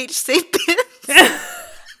 Homo, H. sapiens.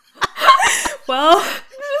 Well,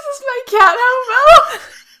 This is my cat, Homo.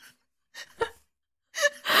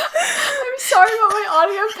 I'm sorry about my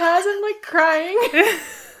audio pads. I'm like crying.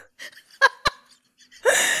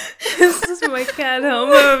 this is my cat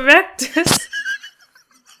Homo erectus.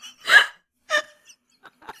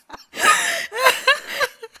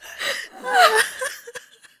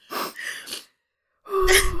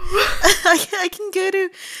 I can go to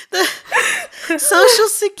the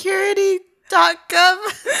socialsecurity.gov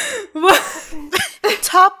What?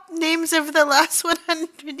 top names over the last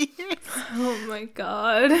 100 years. Oh my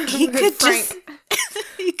god. He could Frank.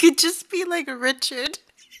 he could just be like Richard.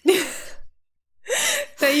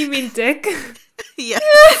 That you mean Dick?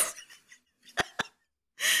 Yes.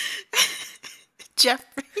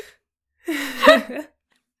 Jeffrey. He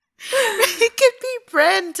could be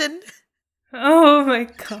Brandon. Oh my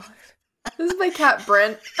god. This is my cat,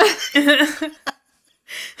 Brent.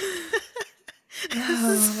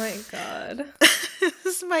 Oh my god. This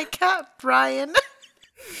is my cat, Brian.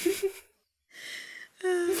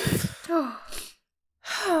 Oh.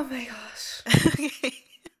 Oh my gosh. Okay.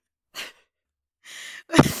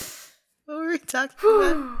 What were we talking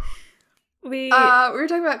about? We We were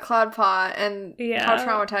talking about Cloud Paw and Yeah. how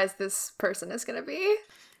traumatized this person is gonna be.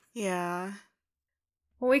 Yeah.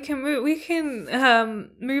 we can move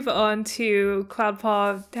on to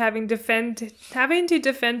Cloudpaw having to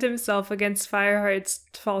defend himself against Fireheart's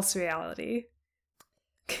false reality.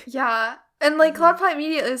 Yeah. And like Cloud Paw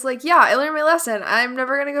immediately is like, yeah, I learned my lesson. I'm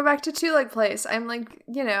never gonna go back to Two Leg Place. I'm like,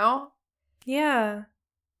 Yeah.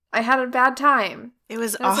 I had a bad time. It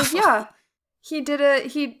was And I was awful. like, yeah. He did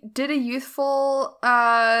a youthful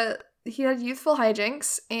he had youthful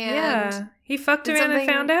hijinks and Yeah. He fucked did around and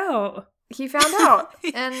something- found out. he found out.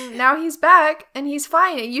 And now he's back and he's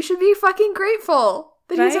fine. You should be fucking grateful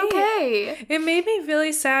that he's Right? okay. It made me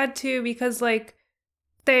really sad too because like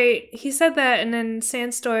he said that and then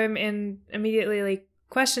Sandstorm and immediately like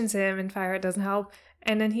questions him and Fireheart doesn't help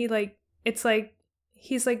and then he like it's like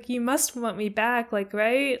he's like you must want me back like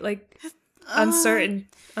right like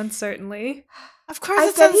uncertainly. Of course I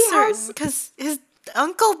it's bet he uncertain has- because his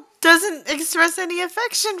uncle doesn't express any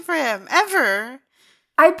affection for him ever.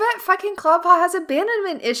 I bet fucking Cloud Paw has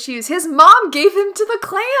abandonment issues. His mom gave him to the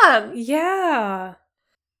clan. Yeah.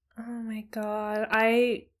 Oh my god.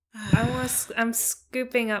 I'm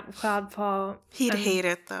scooping up Cloudpaw. He'd I'm- hate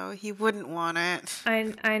it though. He wouldn't want it.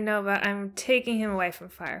 I know, but I'm taking him away from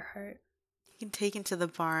Fireheart. You can take him to the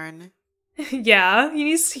barn. Yeah,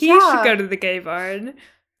 he Yeah. should go to the gay barn.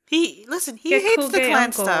 He Get hates cool the gay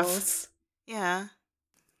clan stuff. uncles. Yeah.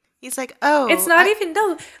 He's like, oh, It's not even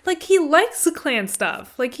no. Like he likes the clan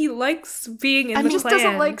stuff. Like he likes being in And the just clan.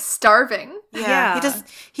 doesn't like starving. Yeah, Yeah.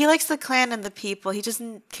 he likes the clan and the people. He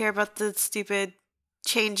doesn't care about the stupid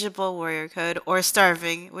changeable warrior code or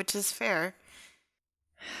starving, which is fair.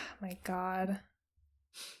 Oh my god.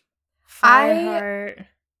 I- Fireheart.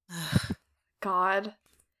 God.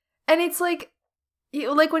 And it's like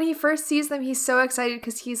when he first sees them, he's so excited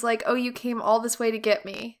because he's like, oh, you came all this way to get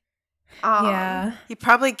me. Yeah. He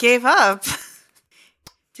probably gave up.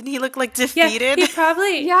 Didn't he look like Yeah, defeated? he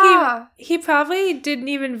probably Yeah. he probably didn't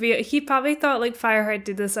even he probably thought like Fireheart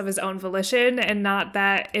did this of his own volition and not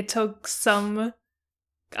that it took some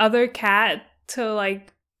other cat to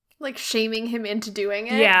like Like shaming him into doing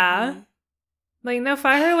it. yeah. Like no,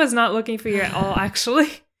 Fireheart was not looking for you at all actually.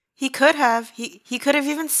 He could have. He could have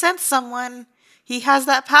even sent someone. He has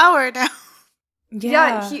that power now.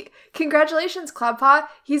 Yeah. Congratulations, Cloudpaw.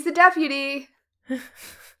 He's the deputy.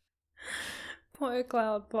 Poor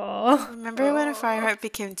Cloudpaw. Remember when Fireheart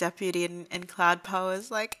became deputy and Cloudpaw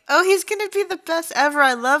was like, oh, he's gonna be the best ever.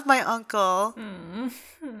 I love my uncle.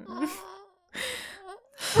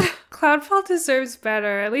 Cloudpaw deserves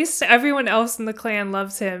better. At least everyone else in the clan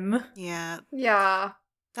loves him. Yeah, Yeah.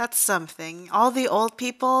 that's something. All the old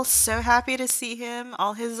people so happy to see him.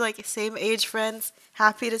 All his like same age friends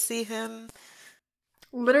happy to see him.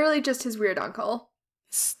 Literally just his weird uncle.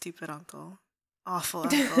 Stupid uncle. Awful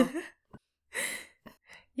uncle.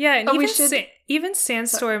 Yeah, and Oh, we even should- even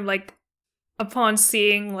Sandstorm, like, upon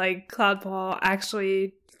seeing like Cloudpaw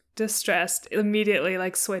actually distressed, immediately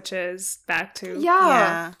like switches back to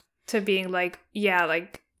Yeah. being like, yeah,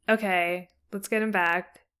 like okay, let's get him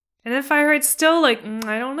back. And then Fireheart's still like,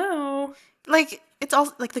 I don't know. Like it's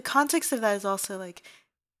all like the context of that is also like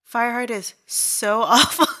Fireheart is so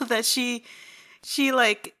awful that she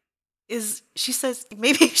like she says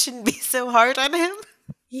maybe you shouldn't be so hard on him.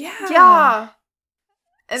 Yeah, Yeah.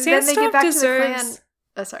 And then they Sandstorm get back deserves. to the clan.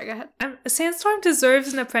 Oh, sorry, go ahead. Sandstorm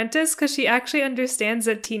deserves an apprentice because she actually understands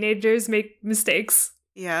that teenagers make mistakes.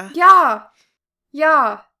 Yeah. Yeah.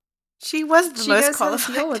 Yeah. She was the She most knows how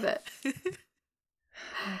qualified. to deal with it.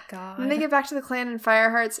 Oh my god. And they get back to the clan and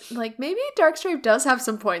Fireheart's like, maybe Darkstripe does have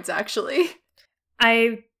some points, actually.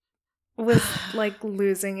 I was like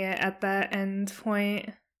losing it at that end point.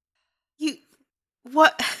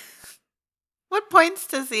 What? What points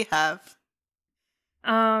does he have?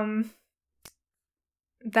 That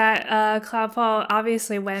Cloudfall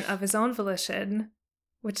obviously went of his own volition,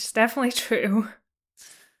 which is definitely true.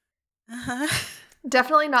 Uh-huh.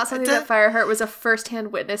 Definitely not something that Fireheart was a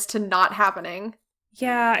first-hand witness to not happening.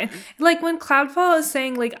 Yeah, and, like when Cloudfall is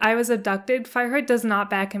saying like I was abducted, Fireheart does not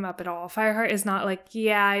back him up at all. Fireheart is not like,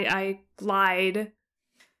 yeah, I lied.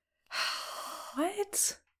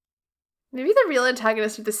 What? Maybe the real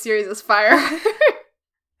antagonist of this series is Fireheart.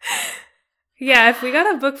 Yeah, if we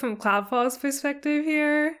got a book from Cloudfall's perspective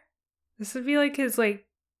here, this would be like his like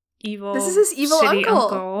evil. This is his evil shitty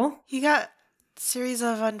uncle. He got a series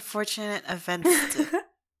of unfortunate events.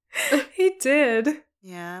 He did.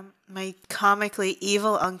 Yeah, my comically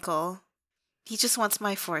evil uncle. He just wants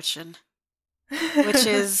my fortune, which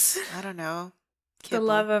is, I don't know, the kibble.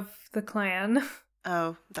 love of the clan.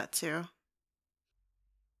 Oh, that too.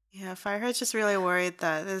 Yeah, Fireheart's just really worried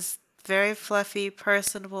that this very fluffy,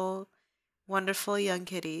 personable, wonderful young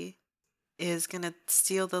kitty is gonna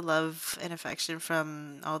steal the love and affection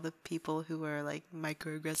from all the people who were like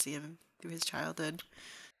microaggressing him through his childhood.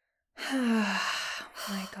 Oh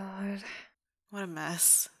my god. What a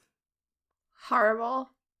mess. Horrible.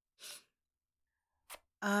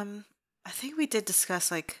 I think we did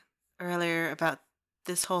discuss like earlier about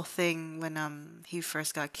this whole thing when he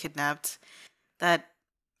first got kidnapped, that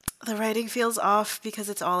the writing feels off because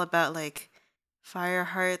it's all about like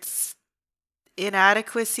Fireheart's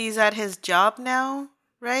inadequacies at his job now,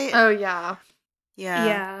 right? Oh, yeah.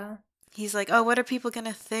 Yeah. He's like, oh, what are people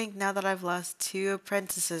gonna think now that I've lost 2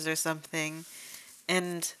 apprentices or something?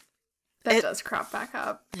 And That does crop back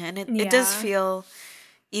up. and it does Yeah. feel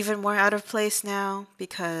even more out of place now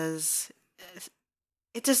because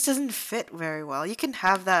it just doesn't fit very well. You can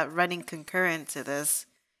have that running concurrent to this,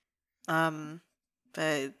 but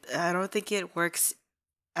I don't think it works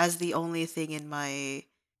as the only thing in my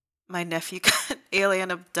nephew got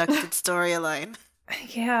alien abducted storyline.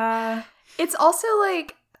 Yeah. It's also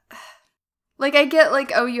like I get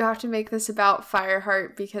like, oh, you have to make this about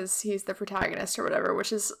Fireheart because he's the protagonist or whatever,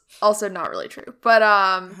 which is also not really true. But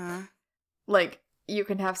Uh-huh. like you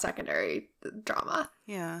can have secondary drama.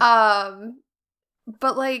 Yeah.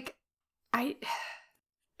 But like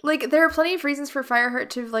there are plenty of reasons for Fireheart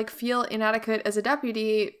to like feel inadequate as a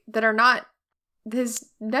deputy that are not his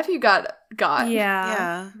nephew got. Yeah.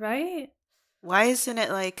 Yeah. Right? Why isn't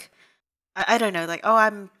it like I don't know, like, oh,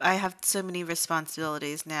 I have so many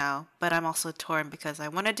responsibilities now, but I'm also torn because I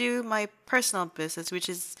want to do my personal business, which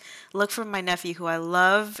is look for my nephew who I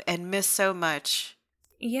love and miss so much.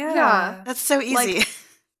 Yeah. That's so easy. Like,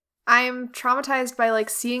 I'm traumatized by like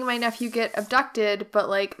seeing my nephew get abducted, but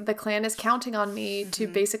like the clan is counting on me to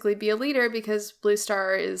basically be a leader because Blue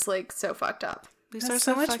Star is like so fucked up. Blue That's Star's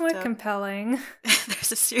so much fucked more up. compelling.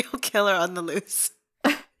 There's a serial killer on the loose.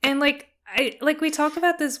 And like we talked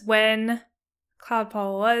about this when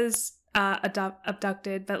Cloudpaw was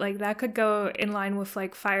abducted, but like that could go in line with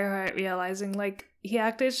like Fireheart realizing like he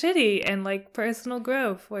acted shitty and like personal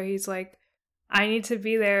growth where he's like, I need to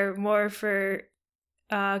be there more for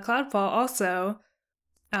Cloudpaw also,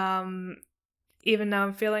 even though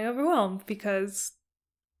I'm feeling overwhelmed because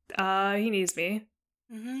he needs me.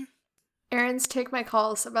 Mm-hmm. Aaron's Take My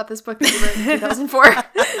Calls about this book that you wrote in 2004.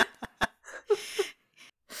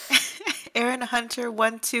 Aaron Hunter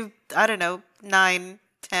 1 2, I don't know, 9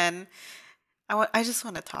 10. I just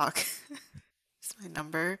want to talk. It's my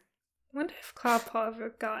number. I wonder if Cloudpaw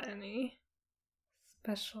ever got any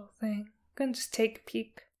special thing. I'm gonna just take a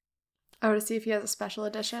peek. Oh, to see if he has a special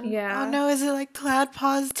edition. Yeah. Oh no, is it like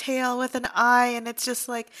Cloudpaw's tail with an eye and it's just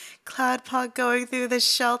like Cloudpaw going through the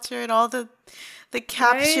shelter and all the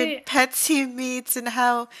captured Right? pets he meets and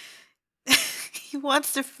how he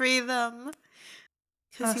wants to free them.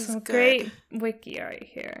 Because he's Awesome. good. Great wiki right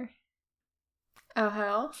here. Oh,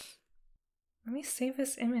 hell. Let me save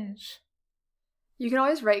this image. You can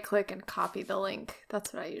always right click and copy the link.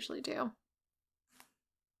 That's what I usually do.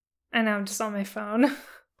 I know, I'm just on my phone.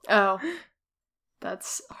 Oh,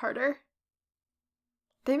 that's harder.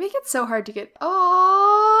 They make it so hard to get.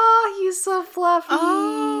 Oh, he's so fluffy.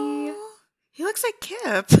 Oh, he looks like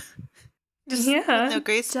Kip. Just Yeah. with no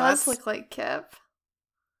gray Does spots. look like Kip.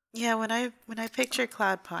 Yeah, when I picture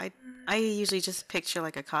Cloudpaw, I I usually just picture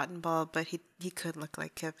like a cotton ball, but he could look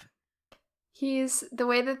like Kip. He's the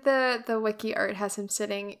way that the wiki art has him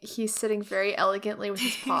sitting. He's sitting very elegantly with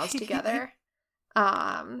his paws together,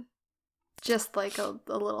 just like a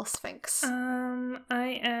little sphinx.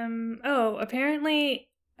 I am. Oh, apparently,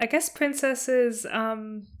 I guess Princess's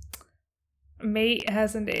mate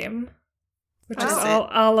has a name, which is What is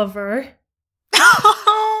it? Oliver.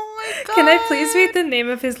 Oh my god! Can I please read the name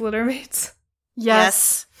of his litter mates?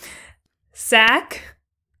 Yes. Zach,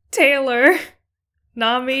 Taylor,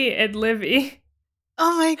 Nami, and Livy.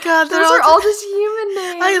 Oh my god! Those are all just human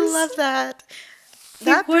names. I love that. He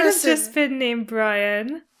That would have person just been named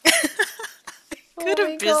Brian. could Oh have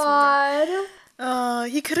my been. god. Oh,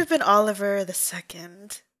 he could have been Oliver the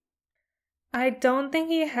Second. I don't think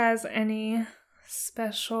he has any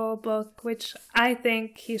special book, which I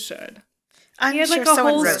think he should. I'm He had sure like a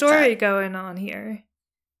someone whole wrote story that. going on here.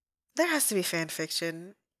 There has to be fan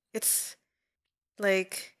fiction. It's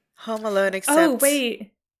like Home Alone, except Oh,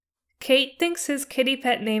 wait. Kate thinks his kitty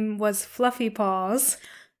pet name was Fluffy Paws.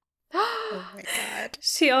 Oh my god.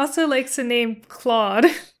 She also likes the name Claude.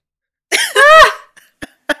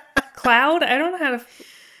 Cloud? I don't know how to.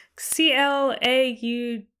 Claude.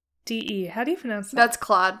 How do you pronounce that? That's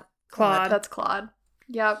Claude. Claude. That's Claude.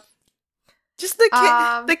 Yep. Just the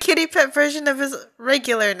Um, the kitty pet version of his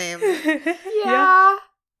regular name. Yeah.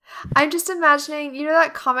 I'm just imagining, you know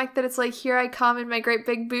that comic that it's like, here I come in my great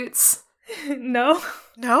big boots? No.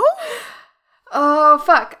 No? Oh,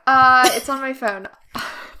 fuck. It's on my phone.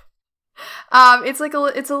 It's like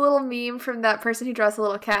it's a little meme from that person who draws the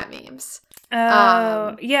little cat memes.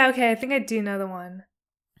 Oh, yeah, okay. I think I do know the one.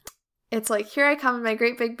 It's like, here I come in my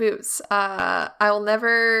great big boots. I will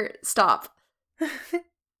never stop.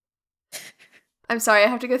 I'm sorry, I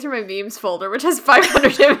have to go through my memes folder, which has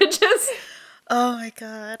 500 images. Oh my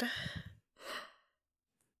god.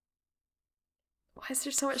 Why is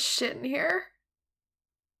there so much shit in here?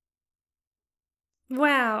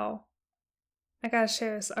 Wow. I gotta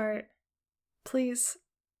share this art. Please.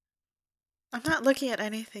 I'm not looking at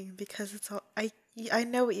anything because it's all I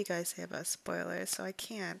know what you guys say about spoilers, so I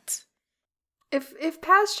can't. If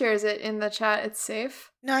Paz shares it in the chat, it's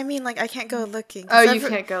safe. No, I mean like I can't go looking. Oh, 'cause you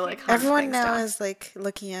can't go like hunt Everyone things now down. is like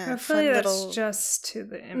looking at Hopefully fun that's little. just to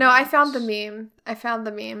the image. No, I found the meme. I found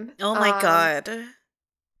the meme. Oh my god!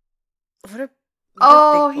 What a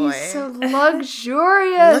Oh, big boy. he's so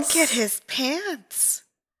luxurious. Look at his pants.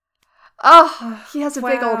 Oh, he has a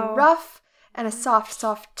big Wow. old ruff and a soft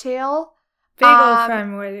tail. Big old Um,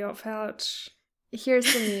 primordial pouch.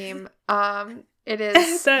 Here's the meme. It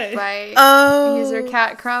is That- by Oh, user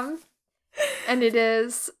Cat Crumb, and it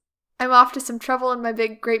is, I'm off to some trouble in my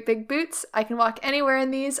great big boots. I can walk anywhere in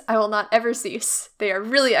these. I will not ever cease. They are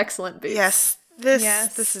really excellent boots. Yes,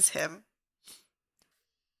 Yes. this is him.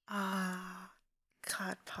 Ah,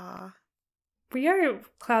 Cloud Paw. We are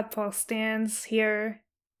Cloudpaw stands here.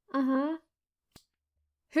 Mm-hmm.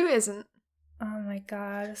 Who isn't? Oh my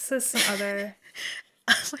god, this is some other.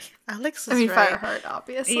 Alex is I mean, right. Fireheart,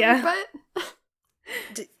 obviously, Yeah.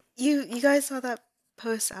 but You guys saw that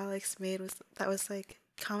post Alex made that was like,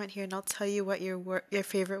 comment here and I'll tell you what your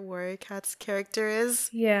favorite Warrior Cats character is.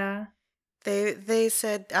 Yeah. They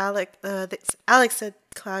said Alex said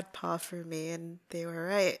Cloud Paw for me, and they were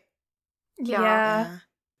right. yeah,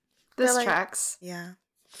 this They're like- tracks. Yeah.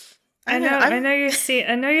 I know I'm-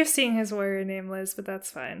 you're seeing his warrior name, Liz, but that's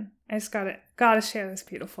fine. I just gotta share this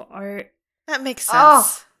beautiful art. That makes Oh.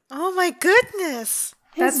 sense. Oh my goodness.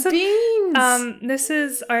 His That's a- beans. This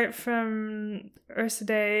is art from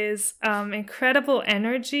Ursiday's Incredible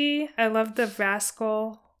Energy. I love the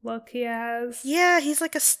rascal look he has. Yeah, he's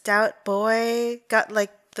like a stout boy. Got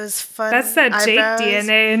like those fun. That's that Jake eyebrows.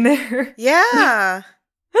 DNA in there. Yeah.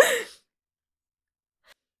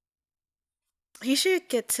 He should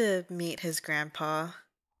get to meet his grandpa.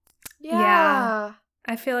 yeah.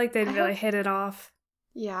 I feel like they'd I really hope- hit it off.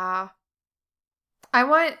 Yeah. I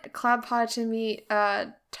want Cloudpaw to meet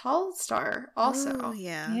Tall Star also. Ooh,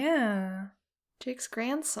 yeah. Yeah. Jake's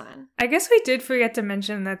grandson. I guess we did forget to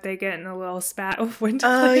mention that they get in a little spat with Winter.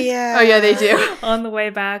 Oh yeah. Oh yeah, they do. On the way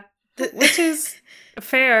back, which is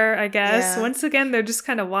fair, I guess. Yeah. Once again, they're just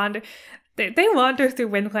kind of wander. They wander through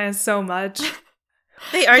WindClan so much.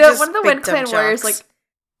 They are just One of the big Wind dumb Clan warriors, jocks.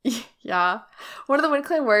 like, yeah, one of the Wind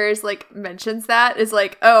Clan warriors like mentions that is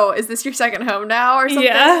like, oh, is this your second home now or something?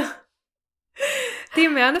 Yeah. The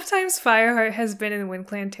amount of times Fireheart has been in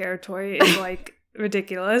WindClan territory is like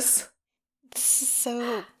ridiculous. This is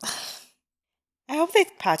so. I hope they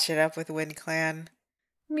patch it up with Wind Clan.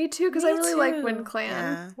 Me too, because Me I really like too. Wind Clan.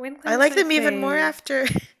 Yeah. WindClan's I like my them even more fave. after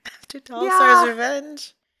Yeah. Tallstar's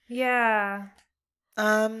Revenge. Yeah.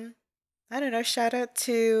 I don't know, shout out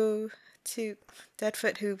to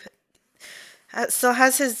Deadfoot, who still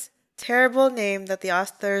has his terrible name that the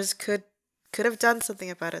authors could have done something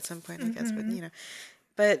about at some point, I guess, but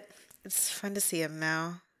but it's fun to see him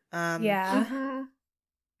now. Yeah. Mm-hmm.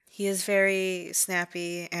 He is very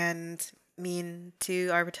snappy and mean to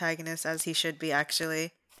our protagonist, as he should be,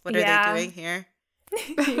 actually. What are they doing here?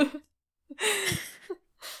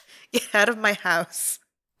 Get out of my house.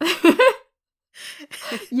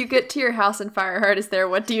 You get to your house and Fireheart is there.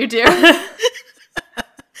 What do you do?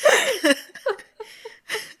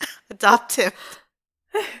 Adopt him.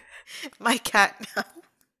 My cat now.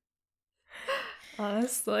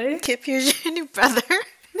 Honestly. Kip, here's your new brother.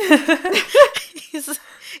 He's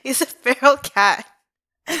a feral cat.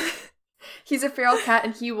 He's a feral cat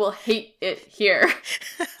and he will hate it here.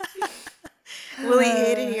 Will he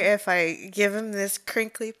hate it here if I give him this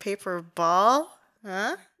crinkly paper ball?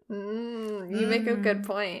 Huh? You make a good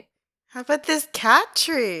point. How about this cat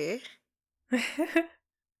tree?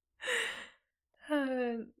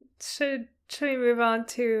 Should we move on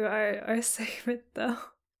to our segment, though?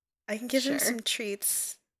 I can give him some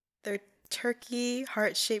treats. They're turkey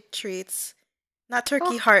heart-shaped treats. Not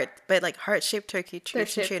turkey heart, but like heart-shaped turkey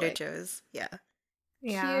treats from Trader Joe's. Yeah.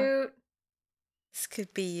 Cute. This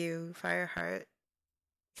could be you, Fireheart,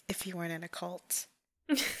 if you weren't in a cult.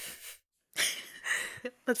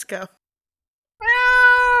 Let's go.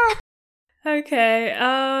 Okay.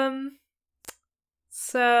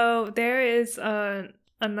 So there is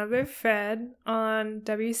another thread on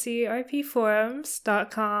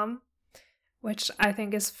WCRPforums.com, which I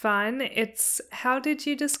think is fun. It's how did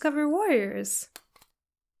you discover warriors?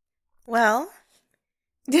 Well,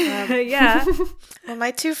 yeah. well, my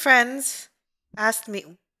two friends asked me.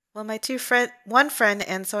 Well, one friend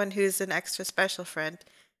and someone who's an extra special friend.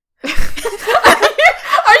 Are you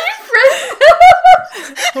friends?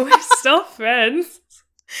 We're still friends.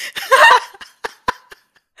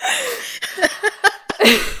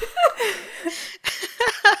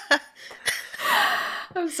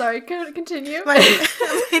 I'm sorry, can I continue? My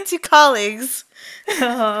two colleagues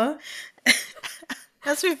Uh-huh.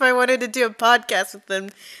 asked me if I wanted to do a podcast with them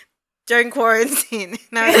during quarantine.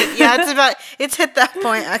 And I was like, yeah, it's hit that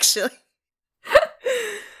point, actually.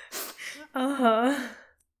 Uh-huh.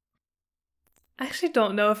 I actually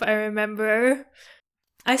don't know if I remember.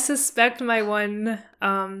 I suspect my one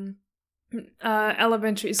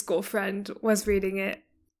elementary school friend was reading it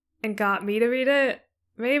and got me to read it,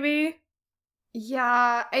 maybe?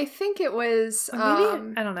 Yeah, I think it was Or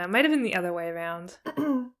maybe, I don't know, it might have been the other way around.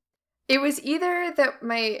 It was either that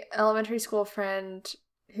my elementary school friend,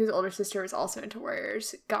 whose older sister was also into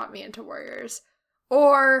Warriors, got me into Warriors,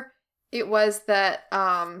 or it was that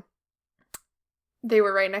they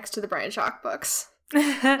were right next to the Brian Shock books,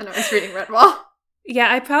 and I was reading Redwall.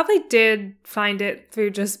 Yeah, I probably did find it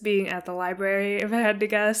through just being at the library, if I had to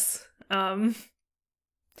guess. But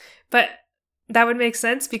that would make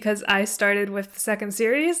sense because I started with the second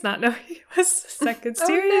series, not knowing it was the second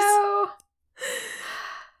series. Oh no!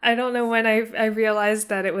 I don't know when I realized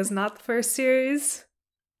that it was not the first series.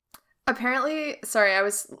 Apparently, sorry, I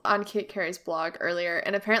was on Kate Carey's blog earlier,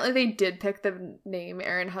 and apparently they did pick the name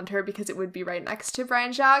Aaron Hunter because it would be right next to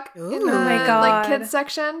Brian Shock in Ooh. the Oh my God. like kids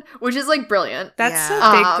section, which is like brilliant. That's Yeah.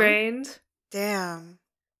 so big-brained. Damn.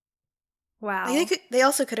 Wow. They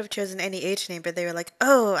also could have chosen any age name, but they were like,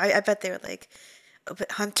 oh, I bet they were like, oh,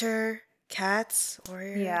 but Hunter, Cats,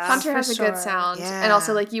 Warriors. Yeah. Hunter for has a sure. good sound, Yeah. and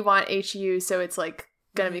also like you want HU, so it's like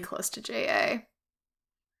gonna be close to JA.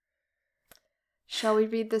 Shall we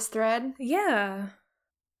read this thread? Yeah.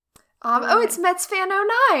 Oh, it's Mets fan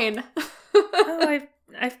 09. Oh,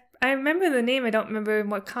 I remember the name. I don't remember in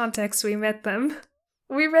what context we met them.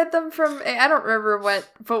 We read them from I don't remember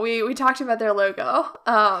what, but we talked about their logo.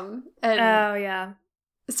 And Oh, yeah.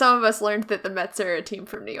 some of us learned that the Mets are a team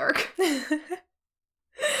from New York.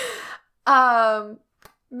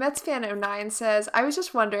 Mets fan 09 says, I was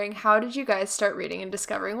just wondering, how did you guys start reading and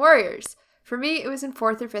discovering Warriors? For me, it was in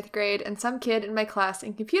 4th or 5th grade, and some kid in my class,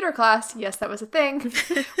 in computer class, yes, that was a thing,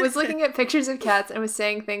 was looking at pictures of cats and was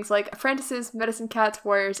saying things like apprentices, medicine cats,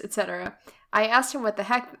 warriors, etc. I asked him what the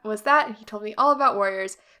heck was that, and he told me all about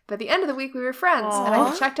Warriors. By the end of the week, we were friends, and I Aw.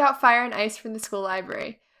 had checked out Fire and Ice from the school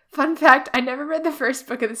library. Fun fact, I never read the first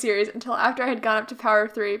book of the series until after I had gone up to Power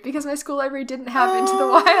 3 because my school library didn't have Into the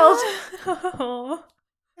Wild. Oh.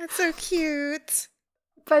 That's so cute.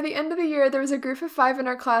 By the end of the year, there was a group of 5 in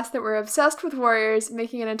our class that were obsessed with Warriors,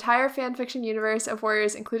 making an entire fanfiction universe of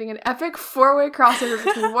Warriors, including an epic 4-way crossover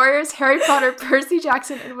between Warriors, Harry Potter, Percy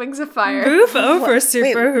Jackson, and Wings of Fire. Move over, Wait,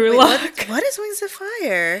 Super wait, Hula. what is Wings of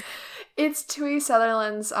Fire? It's Tui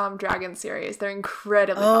Sutherland's Dragon series. They're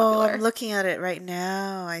incredibly Oh, popular. I'm looking at it right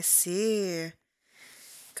now. I see.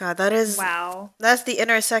 God, that's the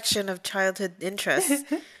intersection of childhood interests.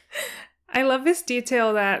 I love this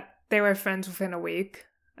detail that they were friends within a week.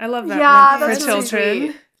 I love that Yeah, for that's really children.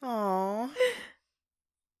 sweet. Aww.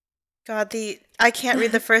 God, I can't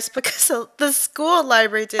read the first book because the school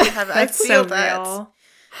library didn't have it. I That's feel so that. real.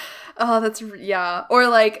 Oh, yeah. Or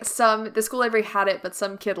like the school library had it, but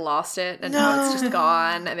some kid lost it, and now it's just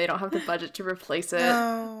gone, and they don't have the budget to replace it.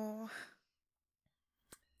 No.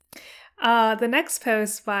 The next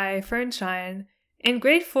post by Fernshine. In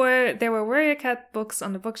grade 4, there were Warrior Cat books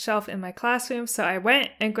on the bookshelf in my classroom, so I went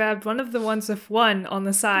and grabbed one of the ones with 1 on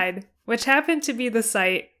the side, which happened to be The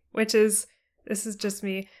Sight, which is, this is just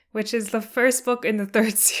me, which is the first book in the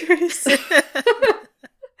 3rd series.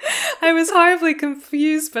 I was horribly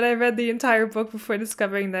confused, but I read the entire book before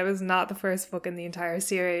discovering that it was not the first book in the entire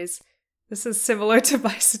series. This is similar to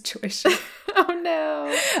my situation. Oh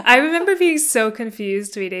no. I remember being so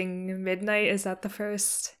confused reading Midnight. Is that the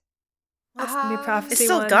first? What's the New It Prophecy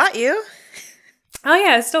still one? got you. Oh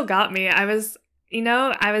yeah, it still got me. I was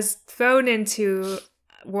thrown into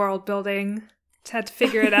world building. Had to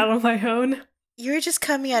figure it out on my own. You were just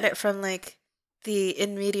coming at it from like the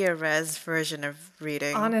in media res version of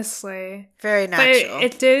reading. Honestly. Very natural.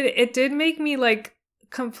 But it did make me like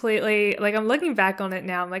completely, like, I'm looking back on it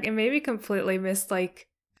now, I'm like, it made me completely miss like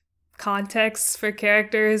context for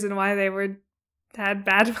characters and why they had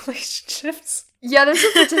bad relationships. Yeah, there's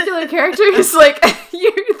a particular character who's like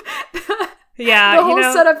Yeah, the whole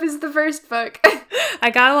setup is the first book. I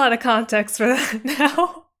got a lot of context for that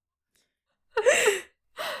now.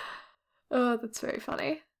 Oh, that's very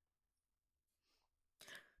funny.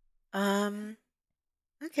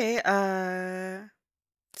 Okay,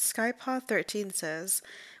 Skypaw13 says,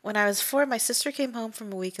 when I was 4, my sister came home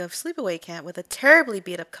from a week of sleepaway camp with a terribly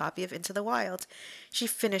beat-up copy of Into the Wild. She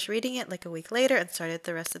finished reading it like a week later and started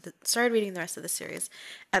reading the rest of the series.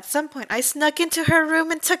 At some point, I snuck into her room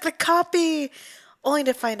and took the copy, only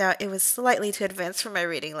to find out it was slightly too advanced for my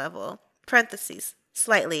reading level. Parentheses,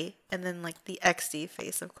 slightly, and then like the XD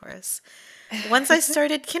face, of course. Once I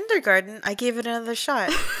started kindergarten, I gave it another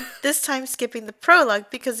shot, this time skipping the prologue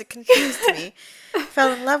because it confused me.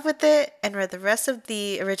 Fell in love with it and read the rest of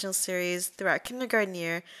the original series throughout kindergarten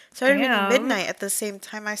year. Started reading Midnight at the same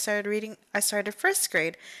time I started first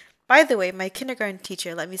grade. By the way, my kindergarten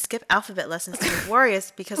teacher let me skip alphabet lessons to the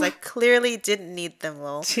Warriors because I clearly didn't need them,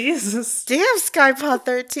 lol. Jesus. Damn,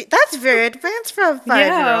 Skypaw13. That's very advanced for a 5-year-old.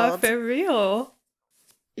 Yeah, for real.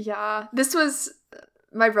 Yeah,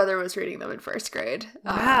 my brother was reading them in first grade.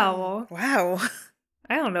 Wow. Wow.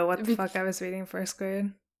 I don't know what the fuck I was reading in first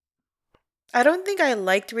grade. I don't think I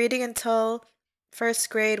liked reading until first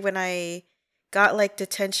grade when I got like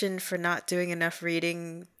detention for not doing enough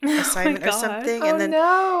reading assignment or something. And then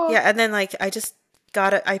yeah, and then like I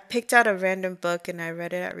picked out a random book and I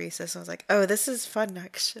read it at recess and I was like, oh, this is fun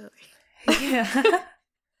actually. Yeah.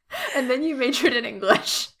 And then you majored in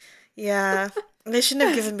English. Yeah. They shouldn't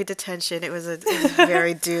have given me detention. It was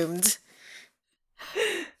very doomed.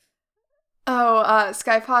 Oh,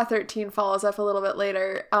 Skypaw13 follows up a little bit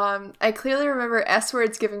later. I clearly remember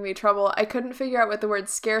S-words giving me trouble. I couldn't figure out what the word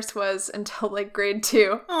scarce was until like grade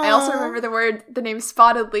 2. Aww. I also remember the name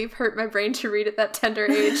Spotted Leaf hurt my brain to read at that tender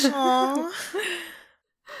age. Aww.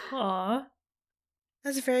 Aww.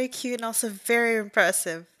 That's very cute and also very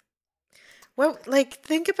impressive. What, like,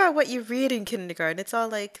 think about what you read in kindergarten. It's all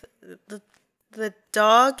like the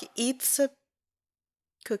dog eats a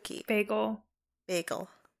cookie. Bagel.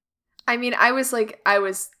 I mean, I was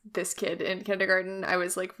this kid in kindergarten. I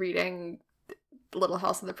was like reading Little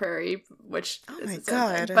House on the Prairie, which oh is my its own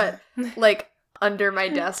god, thing, but like under my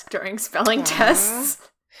desk during spelling tests.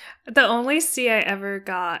 The only C I ever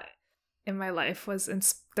got in my life was in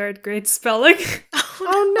 3rd grade spelling.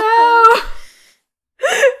 Oh no!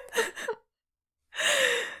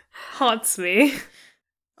 Haunts me.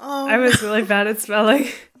 Oh, I was really bad at spelling.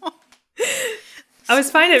 I was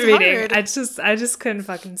fine at reading. Hard. I just couldn't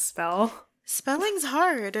fucking spell. Spelling's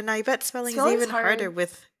hard, and I bet spelling's even harder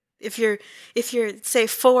with if you're say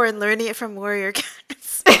 4 and learning it from Warrior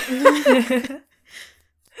Cats.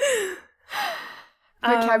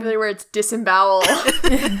 Vocabulary words disembowel.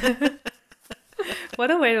 What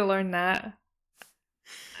a way to learn that.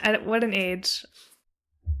 At what an age.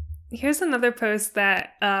 Here's another post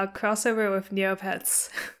that crossover with Neopets.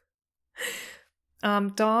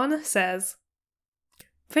 Dawn says,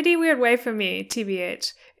 pretty weird way for me,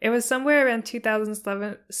 TBH. It was somewhere around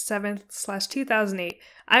 2007/2008.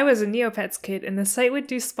 I was a Neopets kid, and the site would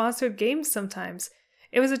do sponsored games sometimes.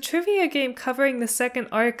 It was a trivia game covering the second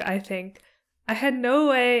arc, I think. I had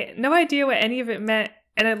no idea what any of it meant,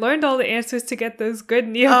 and I learned all the answers to get those good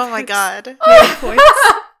Neopets. Oh my god. Points.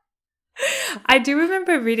 I do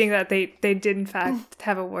remember reading that they did in fact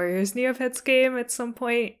have a Warriors Neopets game at some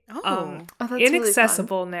point. Oh. that's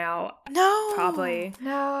Inaccessible now, No. probably.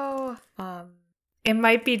 No. It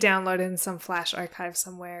might be downloaded in some Flash archive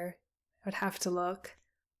somewhere. I would have to look.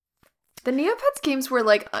 The Neopets games were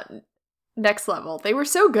like next level. They were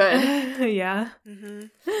so good. Yeah. Mm-hmm.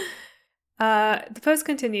 The post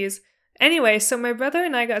continues. Anyway, so my brother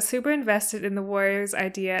and I got super invested in the Warriors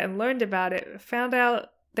idea and learned about it. Found out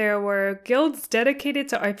there were guilds dedicated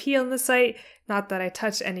to RP on the site. Not that I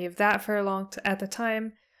touched any of that for a at the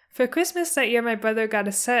time. For Christmas that year, my brother got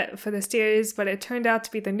a set for the series, but it turned out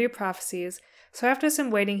to be the New Prophecies. So after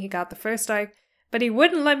some waiting, he got the first arc. But he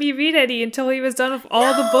wouldn't let me read any until he was done with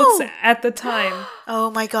all the books at the time.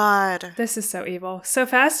 Oh my god. This is so evil. So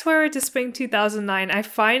fast forward to spring 2009, I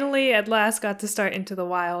finally at last got to start Into the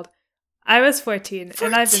Wild. I was 14,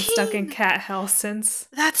 and I've been stuck in cat hell since.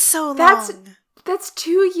 That's so long. That's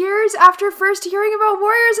 2 years after first hearing about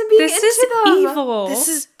Warriors and being This into is them. evil.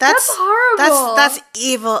 That's horrible. That's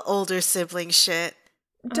evil older sibling shit.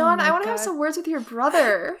 Dawn, Oh my I want to have God. some words with your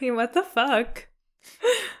brother. Hey, what the fuck?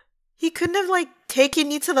 He couldn't have like taken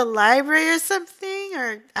you to the library or something,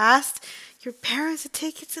 or asked your parents to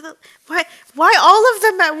take you to the why all of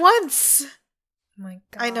them at once? Oh my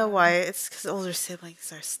God. I know why. It's because older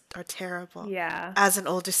siblings are terrible. Yeah. As an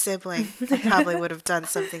older sibling, I probably would have done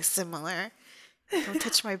something similar. Don't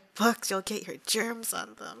touch my books, you'll get your germs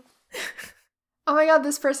on them. Oh my god,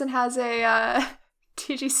 this person has a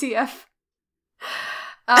TGCF.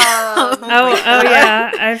 Oh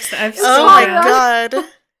yeah. I've seen Oh my that. god.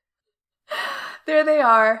 There they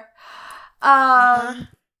are. Uh-huh.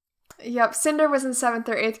 Yep, Cinder was in 7th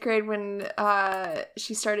or 8th grade when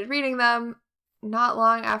she started reading them. Not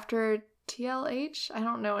long after TLH. I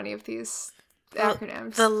don't know any of these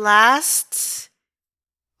acronyms. The last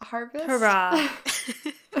Harvest? Hurrah.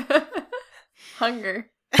 Hunger.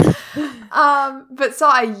 But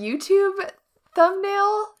saw a YouTube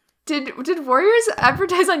thumbnail. Did Warriors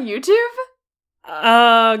advertise on YouTube?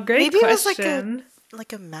 Great Maybe question. it was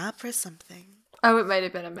like a map or something. Oh, it might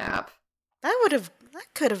have been a map. That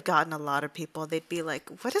could have gotten a lot of people. They'd be like,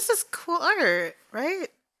 "What is this cool art?" Right?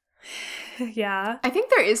 Yeah. I think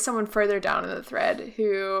there is someone further down in the thread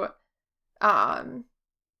who,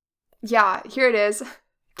 yeah, here it is.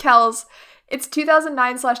 Kells, it's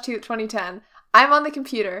 2009/2010. I'm on the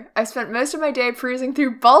computer. I've spent most of my day perusing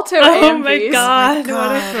through Balto Oh my AMVs god, God.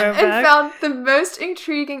 what a and throwback. found the most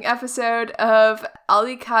intriguing episode of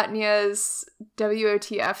Ali Katnia's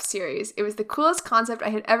WOTF series. It was the coolest concept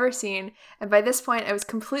I had ever seen, and by this point I was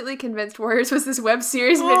completely convinced Warriors was this web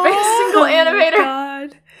series made by a single animator.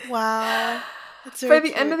 God. Wow. That's By very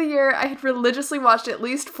the end cute. of the year, I had religiously watched at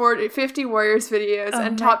least 50 Warriors videos Oh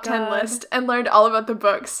and my top 10 God. list and learned all about the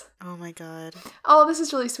books. Oh my god. Oh, this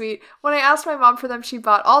is really sweet. When I asked my mom for them, she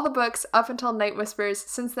bought all the books up until Night Whispers.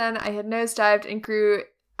 Since then, I had nosedived and grew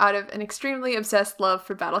out of an extremely obsessed love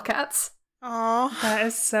for Battle Cats. Oh, That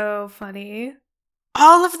is so funny.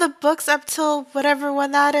 all of the books up till whatever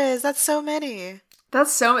one that is. That's so many.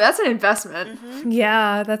 That's an investment.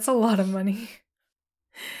 Yeah, that's a lot of money.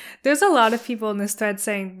 There's a lot of people in this thread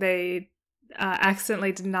saying they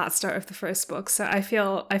accidentally did not start with the first book, so I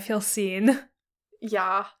feel seen.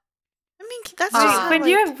 Yeah. I mean, that's Wait, just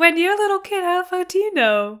When you're a little kid, how the fuck do you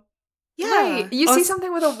know? yeah. Right. You see Also-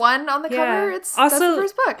 something with a 1 on the Yeah. cover, that's Also- the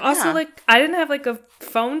first book. Also, Yeah. like, I didn't have like a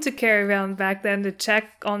phone to carry around back then to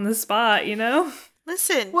check on the spot, you know?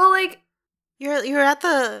 Listen, Well, like, you're at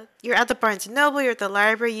the Barnes and Noble. You're at the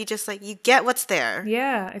library. You just you get what's there.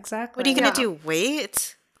 Yeah, exactly. What are you gonna Yeah. do?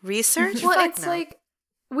 Wait? Research? well, Fuck it's no. like,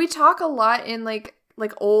 we talk a lot in, like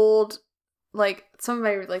old, like, some of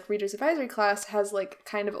my, like, reader's advisory class has, like,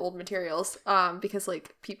 kind of old materials, because,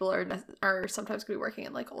 like, people are sometimes going to be working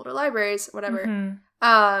in, like, older libraries, whatever.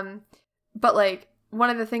 Mhm. But, like, one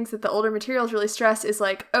of the things that the older materials really stress is,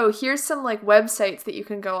 like, oh, here's some, like, websites that you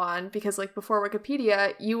can go on, because, like, before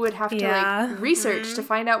Wikipedia, you would have to, Yeah. like, research Mhm. to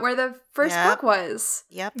find out where the first Yep. book was.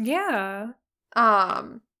 Yep. Yeah.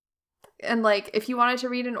 And, like, if you wanted to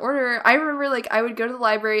read in order, I remember, like, I would go to the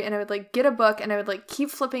library and I would, like, get a book and I would, like,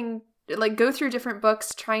 keep flipping, like, go through different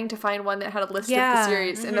books trying to find one that had a list of the Yeah.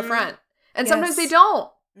 series in the Mhm. front. And sometimes they Yes.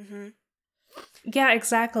 don't. Mm-hmm. Yeah,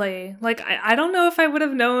 exactly. Like, I don't know if I would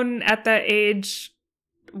have known at that age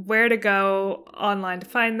where to go online to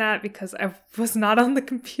find that because I was not on the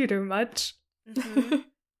computer much. Mm-hmm.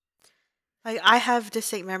 Like I have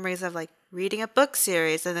distinct memories of like reading a book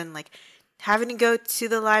series and then like having to go to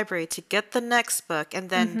the library to get the next book, and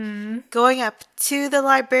then Mm-hmm. going up to the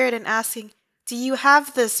librarian and asking, "Do you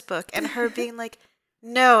have this book?" And her being like,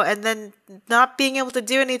 "No," and then not being able to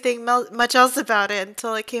do anything much else about it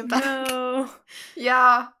until it came back. No.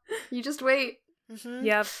 Yeah. You just wait. Hmm.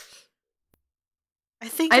 Yep. I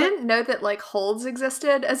think I didn't know that like holds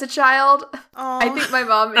existed as a child. I Oh, think my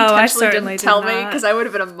mom Oh, I intentionally certainly didn't did tell me not. because I would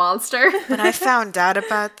have been a monster. when I found out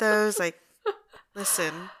about those, like,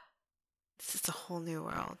 listen, this is a whole new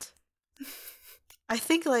world. I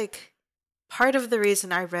think like part of the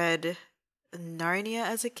reason I read Narnia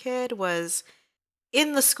as a kid was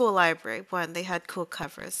in the school library. One, they had cool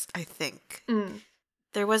covers. I think Mm.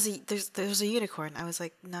 there was a unicorn. I was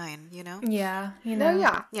like 9, you know. Yeah, you No, know.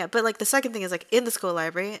 yeah. Yeah, but like the second thing is like in the school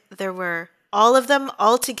library there were all of them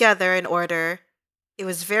all together in order. It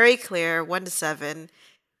was very clear 1 to 7,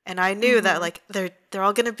 and I knew that Mhm. like they're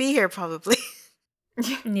all gonna be here probably.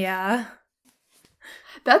 Yeah.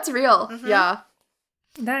 That's real. Mhm. Yeah.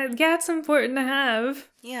 That's important to have.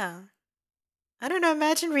 Yeah. I don't know,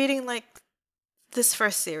 imagine reading like this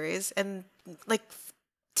first series and like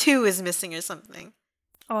 2 is missing or something.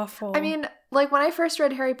 Awful. I mean, like when I first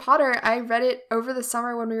read Harry Potter, I read it over the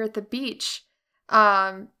summer when we were at the beach.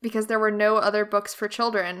 Because there were no other books for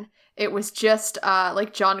children. It was just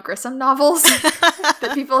like John Grisham novels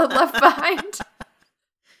that people had left behind.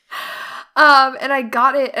 And I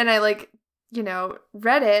got it and I like,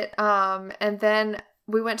 read it. And then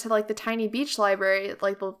we went to like the tiny beach library,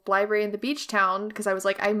 like the library in the beach town, because I was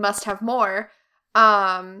like, I must have more.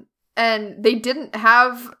 And they didn't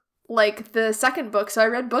have like the second book, so I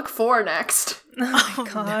read book 4 next. oh my Oh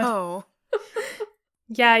god. no.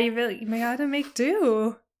 Yeah, you gotta make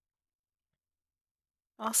do.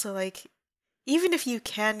 Also, like, even if you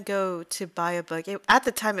can go to buy a book, at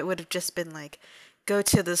the time it would have just been like, go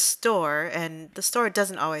to the store, and the store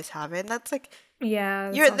doesn't always have it. And that's like,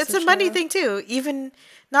 Yeah, that's a money thing too. Even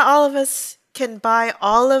not all of us can buy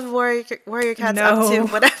all of Warrior Cats up to No.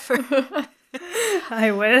 whatever.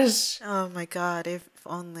 I wish. Oh my god, if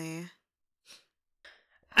only.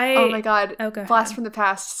 Oh my god. Oh, go Blast ahead. from the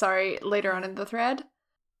past, sorry, later on in the thread.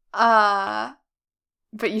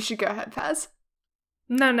 But you should go ahead, Paz.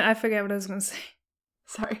 No, I forget what I was gonna say.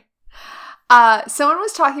 Sorry. Someone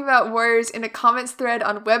was talking about Warriors in a comments thread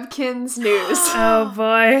on Webkins News. Oh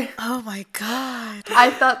boy. Oh my god. I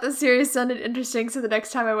thought the series sounded interesting, so the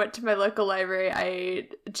next time I went to my local library, I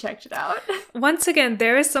checked it out. Once again,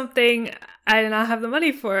 there is something I did not have the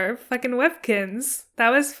money for. Fucking Webkins. That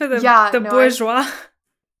was for the bourgeois.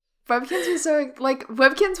 Webkins was so, like,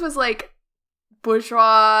 Webkins was, like,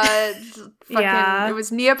 bourgeois, fucking, Yeah. It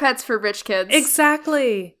was Neopets for rich kids.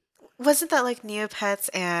 Exactly. Wasn't that like Neopets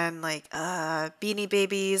and like Beanie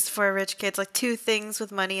Babies for rich kids? Like 2 things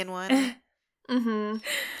with money in one? Mm-hmm.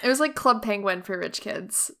 It was like Club Penguin for rich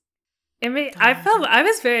kids. I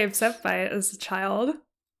was very upset by it as a child.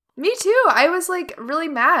 Me too. I was, like, really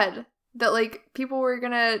mad that, like, people were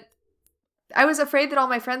gonna... I was afraid that all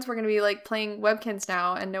my friends were gonna be, like, playing Webkins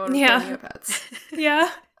now and no one would Yeah. play Neopets. Yeah.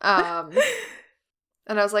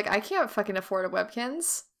 And I was like, I can't fucking afford a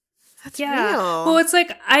Webkins. That's Yeah. real. Well, it's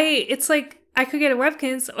like I could get a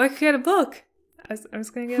Webkins or I could get a book. I was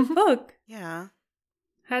gonna get a book. Yeah.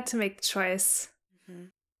 Had to make the choice. Mhm.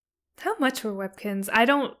 How much were Webkins?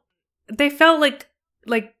 They felt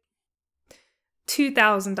like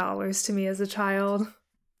 $2,000 to me as a child.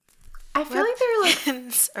 I feel like they were like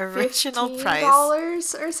Webkins original price.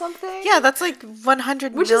 $15 or something. Yeah, that's like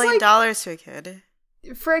 $100 Which is million like- to a kid.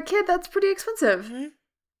 For a kid, that's pretty expensive. Hmm.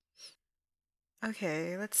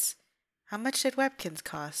 Okay, how much did Webkins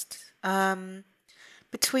cost?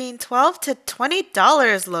 Between $12 to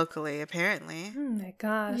 $20 locally, apparently. Oh my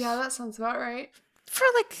gosh. Yeah, that sounds about right. For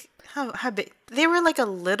like how big? They were like a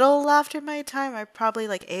little after my time. I probably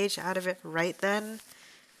like aged out of it right then.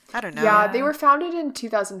 I don't know. Yeah, they were founded in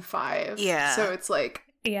 2005. Yeah. So it's like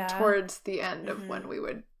Yeah. towards the end of when we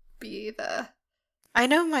would be the... I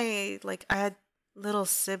know I had little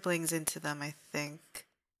siblings into them, I think.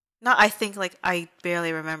 Not I think, like, I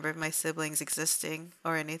barely remember my siblings existing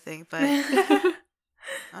or anything, but I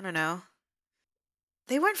don't know.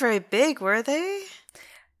 They weren't very big, were they?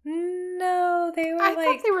 No, they were I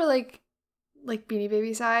thought they were like Beanie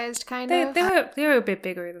Baby sized, kind of. they were a bit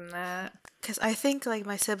bigger than that. Because I think, like,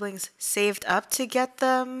 my siblings saved up to get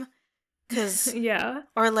them. Cause, Yeah.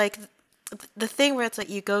 or, like, the thing where it's, like,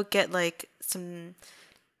 you go get, like, some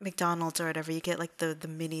McDonald's or whatever, you get, like, the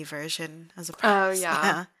mini version as a prize. Oh,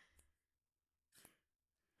 yeah.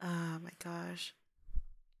 Oh, my gosh.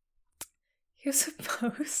 You're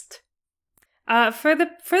supposed. For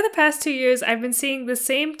the past 2 years, I've been seeing the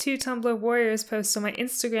same 2 Tumblr Warriors posts on my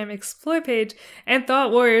Instagram Explore page and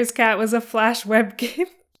thought Warriors Cat was a Flash web game.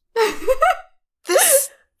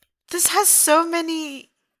 This has so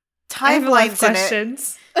many I have a lot of timelines in it.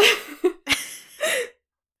 questions.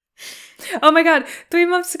 Oh my god, 3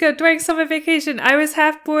 months ago during summer vacation, I was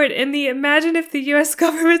half bored and the Imagine if the US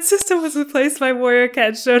government system was replaced by Warrior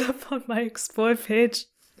Cat showed up on my Explore page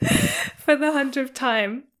for the 100th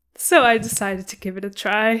time. So I decided to give it a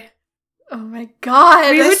try. Oh my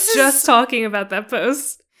god. We were just talking about that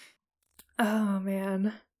post. Oh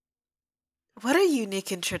man. What a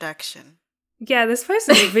unique introduction. Yeah, this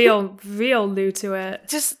person's real new to it.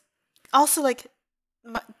 Just also like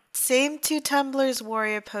same 2 Tumblr's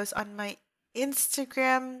Warrior posts on my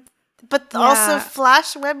Instagram, but also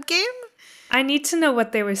Flash web game. I need to know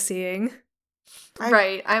what they were seeing.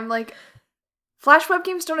 Right. I'm like, Flash web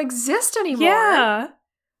games don't exist anymore. Yeah.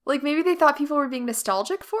 Like, maybe they thought people were being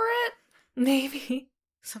nostalgic for it? Maybe.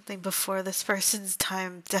 Something before this person's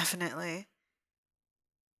time, definitely.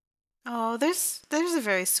 Oh, there's a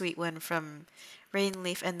very sweet one from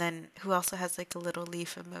Rainleaf, and then who also has like a little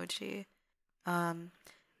leaf emoji.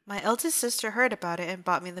 My eldest sister heard about it and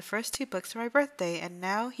bought me the first 2 books for my birthday, and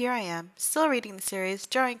now here I am, still reading the series,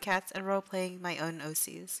 drawing cats, and role-playing my own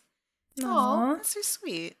OCs. Aww. That's so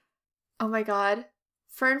sweet. Oh my god.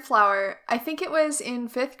 Fernflower. I think it was in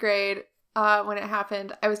 5th grade when it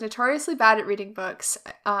happened. I was notoriously bad at reading books.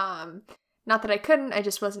 Not that I couldn't, I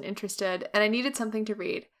just wasn't interested, and I needed something to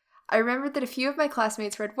read. I remembered that a few of my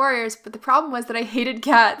classmates read Warriors, but the problem was that I hated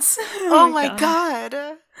cats. Oh my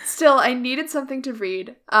god. Still, I needed something to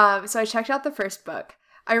read, so I checked out the first book.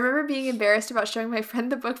 I remember being embarrassed about showing my friend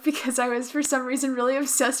the book because I was, for some reason, really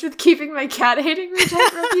obsessed with keeping my cat-hating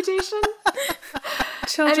reputation.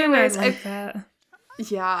 Children Anyways, are like that.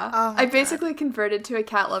 Yeah. Oh my I basically converted to a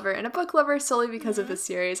cat lover and a book lover solely because of this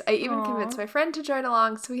series. I even convinced my friend to join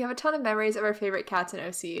along, so we have a ton of memories of our favorite cats and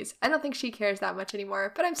OCs. I don't think she cares that much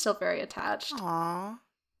anymore, but I'm still very attached. Aww.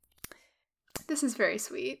 This is very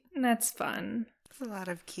sweet. That's fun. There's a lot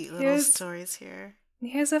of cute little stories here.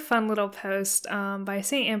 Here's a fun little post by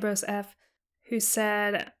St. Ambrose F., who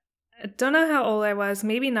said, don't know how old I was,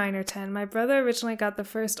 maybe 9 or 10. My brother originally got the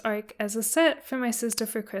first arc as a set for my sister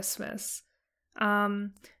for Christmas.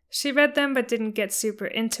 She read them but didn't get super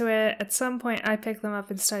into it. At some point, I picked them up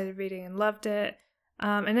and started reading and loved it.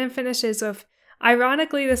 And then finishes with,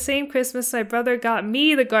 ironically, the same Christmas my brother got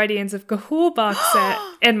me the Guardians of Ga'Hoole box set,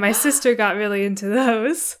 and my sister got really into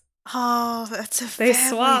those. Oh, that's a They family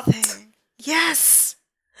swapped. thing. Yes!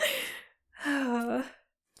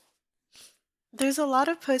 There's a lot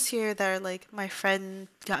of posts here that are like, my friend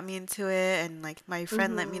got me into it, and like, my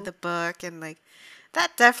friend lent me the book, and like,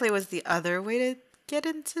 that definitely was the other way to get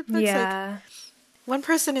into books. Yeah. Like, one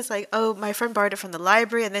person is like, oh, my friend borrowed it from the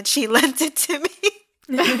library, and then she lent it to me.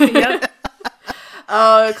 Yep.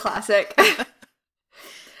 Oh, classic.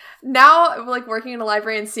 Now, like, working in a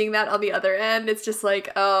library and seeing that on the other end, it's just like,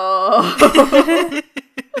 oh.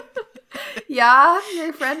 Yeah,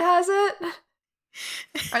 your friend has it?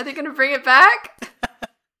 Are they going to bring it back?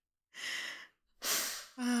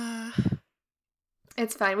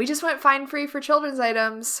 It's fine. We just went fine free for children's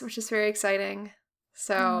items, which is very exciting.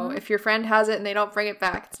 So if your friend has it and they don't bring it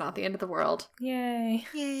back, it's not the end of the world. Yay.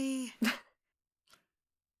 Yay.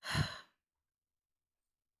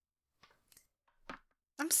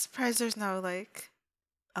 I'm surprised there's no like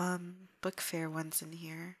book fair ones in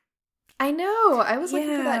here. I know. I was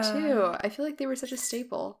looking for that Yeah. too. I feel like they were such a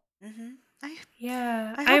staple.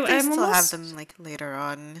 Yeah. I hope they I'm still almost- have them like later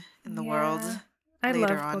on in the Yeah. world. I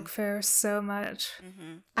later love on. book fairs so much.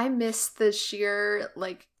 I miss the sheer,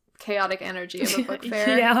 like, chaotic energy of a book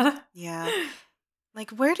fair. Yeah. Yeah.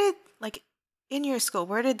 Like where did like in your school,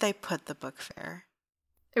 where did they put the book fair?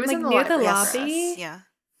 It was Like, in the near the library for lobby? us. Yeah.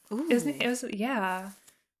 Ooh. Isn't it? It was, yeah.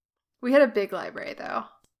 We had a big library, though.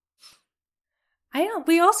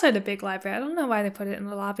 We also had a big library. I don't know why they put it in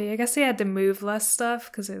the lobby. I guess they had to move less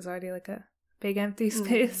stuff because it was already like a big empty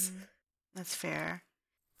space. That's fair.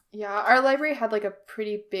 Yeah, our library had, like, a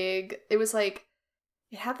pretty big... It was, like...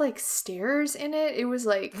 It had, like, stairs in it. It was,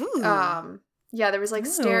 like... Ooh. Yeah, there was, like,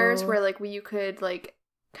 stairs Ooh. where, like, you could, like,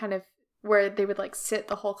 kind of... Where they would, like, sit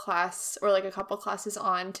the whole class or, like, a couple classes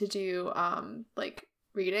on to do, like,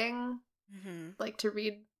 reading. Like, to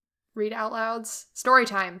read out louds. Story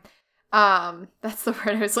time. That's the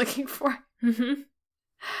word I was looking for.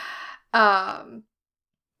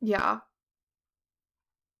 Yeah.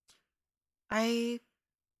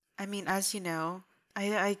 I mean, as you know,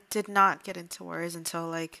 I did not get into Warriors until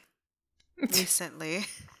like recently.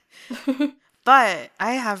 But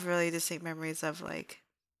I have really distinct memories of like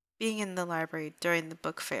being in the library during the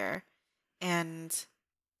book fair and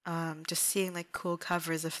just seeing like cool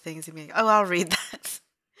covers of things and being like, oh, I'll read that.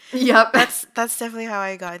 Yep. That's definitely how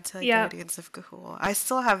I got into like Yeah. Guardians of Ga'Hoole. I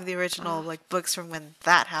still have the original like books from when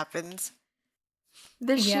that happened.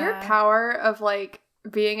 The sheer Yeah. power of like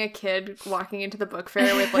being a kid walking into the book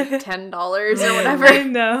fair with like $10 or whatever. I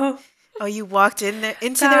know. Oh, you walked in there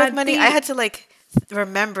into there with God, money? I had to like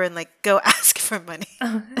remember and like go ask for money.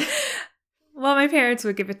 Well, my parents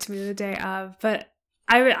would give it to me the day of, but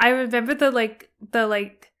I remember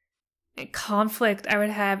the conflict I would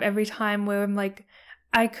have every time where I'm like,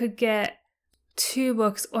 I could get 2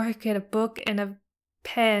 books or I could get a book and a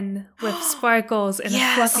pen with sparkles and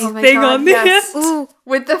Yes. a fluffy Oh my thing God, on the yes. end. Ooh,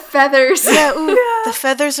 With the feathers. yeah, ooh. Yeah. The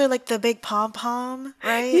feathers are like the big pom-pom,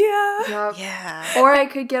 right? Yeah. Yep. Yeah. Or I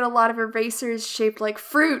could get a lot of erasers shaped like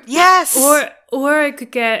fruit. Yes. Or I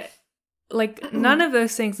could get like none of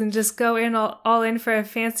those things and just go in all in for a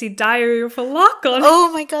fancy diary with a lock on it.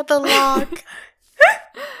 Oh my god, the lock.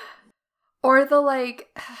 Or the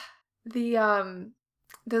like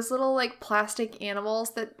those little like plastic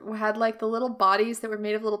animals that had like the little bodies that were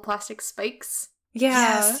made of little plastic spikes.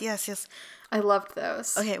 Yeah. Yes. I loved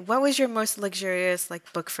those. Okay, what was your most luxurious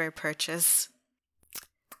like book fair purchase?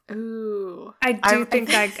 Ooh. I do think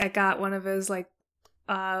I got one of those like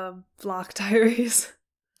block diaries.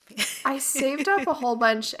 I saved up a whole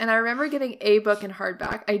bunch, and I remember getting a book in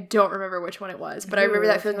hardback. I don't remember which one it was, but I remember Ooh,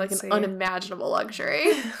 that feeling like fancy. an unimaginable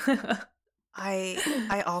luxury.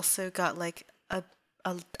 I also got like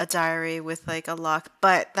a diary with like a lock,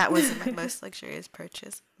 but that wasn't my most luxurious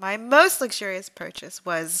purchase. My most luxurious purchase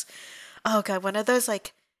was, oh god, one of those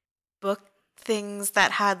like book things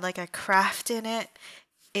that had like a craft in it.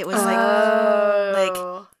 It was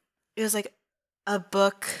Oh. it was like a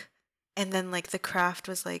book, and then like the craft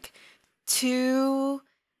was like 2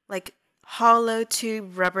 like hollow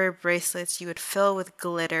tube rubber bracelets you would fill with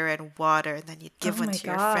glitter and water, and then you'd give Oh one my to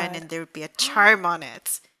your friend, God. and there would be a charm on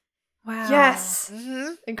it. Wow. Yes.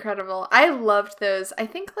 Mm-hmm. Incredible. I loved those. I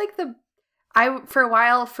think like for a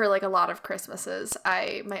while, for like a lot of Christmases,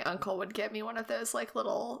 my uncle would get me one of those like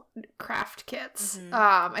little craft kits. Mhm.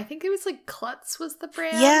 I think it was like Klutz was the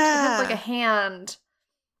brand. It Yeah. had like a hand.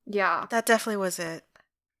 Yeah. That definitely was it.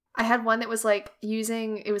 I had one that was like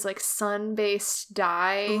it was like sun-based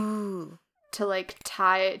dye Ooh. to like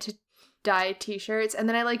to dye t-shirts, and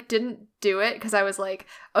then I like didn't do it because I was like,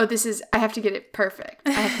 oh, I have to get it perfect.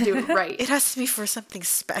 I have to do it right. It has to be for something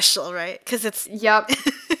special, right? Because it's Yep.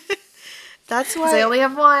 that's Because I why. only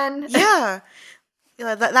have one. Yeah.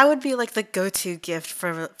 Yeah, that would be like the go-to gift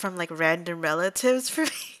from like random relatives for me.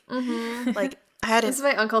 Mm-hmm. Like I had This is an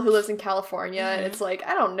my uncle who lives in California, and Mhm. it's like,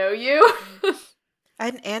 I don't know you. I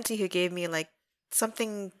had an auntie who gave me like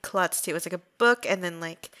something klutz too. It was like a book, and then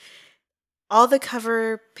like all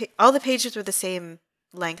the all the pages were the same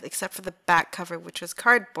length except for the back cover, which was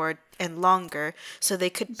cardboard and longer, so they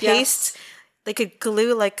could paste. They could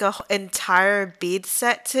glue like a entire bead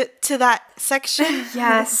set to that section,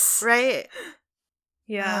 Yes. right?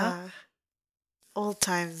 Yeah. Old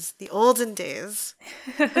times, the olden days.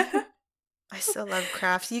 I still love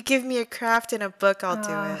crafts. You give me a craft and a book, I'll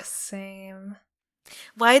do it. Same.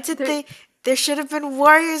 Why did There- there should have been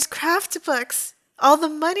Warriors craft books. All the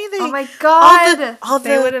money Oh my all god. all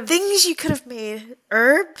They the would've- things you could have made.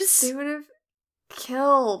 Herbs. They would have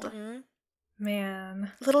killed. Mhm.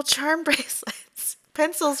 Man. Little charm bracelets.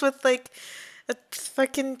 Pencils with like a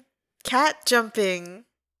fucking cat jumping.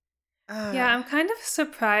 Yeah, I'm kind of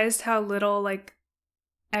surprised how little like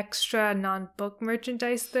extra non-book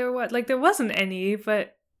merchandise there was. Like there wasn't any,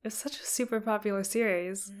 but it's such a super popular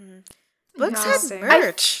series. Mhm. Books Interesting. had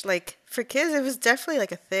merch. Like for kids, it was definitely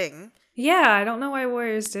like a thing. Yeah, I don't know why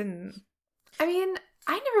Warriors didn't. I mean,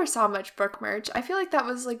 I never saw much book merch. I feel like that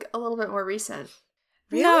was like a little bit more recent.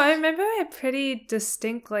 Really? No, I remember it pretty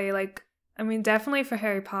distinctly. Like, I mean, definitely for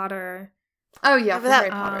Harry Potter. Oh yeah, but for that- Harry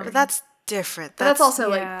Potter. But that's different. But that's also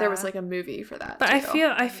yeah. like there was like a movie for that. But too.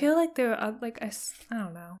 I feel like there were like I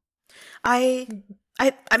don't know. I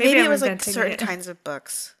Maybe maybe it I'm was like inventing certain it. kinds of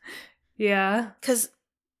books. Yeah. Because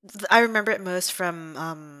I remember it most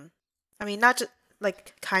from I mean not just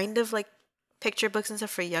like kind of like picture books and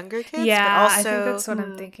stuff for younger kids, Yeah, but I also think that's what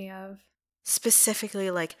I'm Mm. thinking of. specifically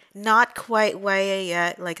like not quite YA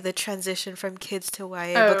yet, like the transition from kids to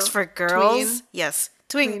YA Oh, books for girls. tween? Yes,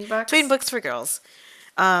 Tween books? tween books for girls.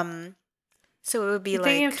 So it would be You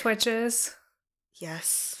thinking like of Twitches?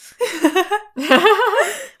 yes.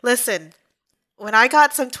 Listen, when I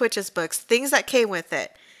got some Twitches books, things that came with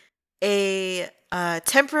it: a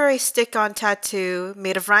temporary stick-on tattoo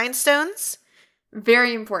made of rhinestones,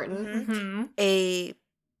 Very important. Mhm. Mm-hmm. a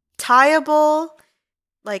tieable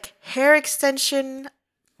like hair extension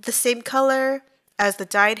the same color as the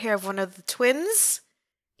dyed hair of one of the twins.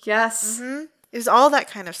 Yes. It was all that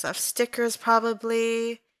kind of stuff. Stickers,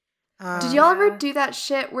 probably. Did y'all ever do that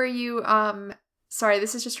shit where you sorry,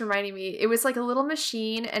 this is just reminding me. It was like a little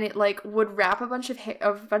machine, and it like would wrap a bunch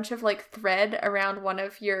of like thread around one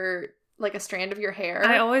of your like a strand of your hair.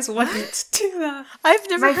 I always wanted to do that. I've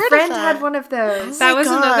never My heard friend of that. had one of those. That was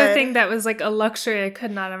another God. thing that was like a luxury I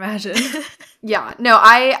could not imagine. Yeah, no,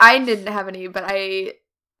 I didn't have any, but I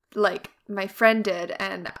like my friend did,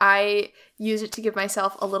 and I used it to give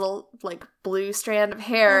myself a little like blue strand of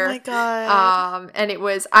hair. Oh my god. And it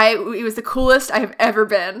was the coolest I have ever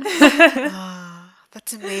been. Ah,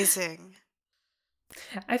 that's amazing.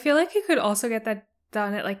 I feel like you could also get that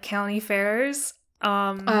done at like county fairs.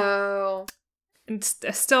 Oh. It's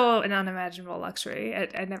still an unimaginable luxury.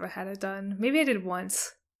 I never had it done. Maybe I did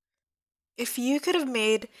once. If you could have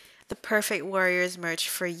made the perfect Warriors merch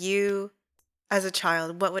for you as a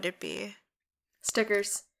child, what would it be?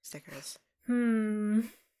 Stickers. Stickers. I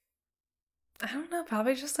don't know.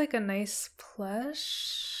 Probably just like a nice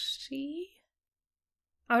plushie.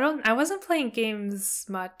 I wasn't playing games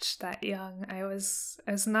much that young. I was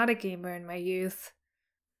not a gamer in my youth.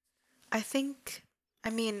 I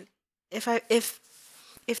mean, if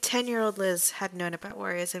 10-year-old Liz had known about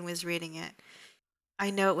Warriors and was reading it, I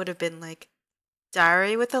know it would have been like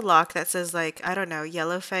diary with a lock that says like, I don't know,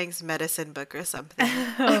 Yellowfang's medicine book or something.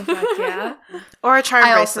 Oh fuck yeah. Or a charm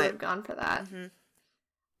I also would bracelet. have gone for that. Mm-hmm.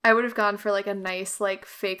 I would have gone for like a nice like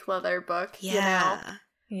fake leather book, Yeah.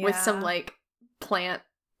 with some like plant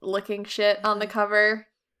looking shit on the cover.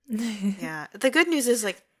 Yeah. The good news is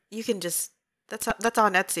like you can just that's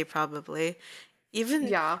on Etsy probably.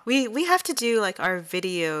 Even we have to do like our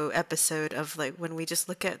video episode of like when we just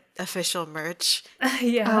look at official merch.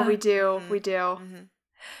 Yeah. Oh, we do. Mhm. We do. Mm-hmm.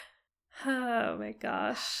 Oh my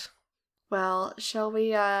gosh. Well, shall we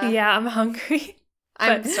Yeah, I'm hungry.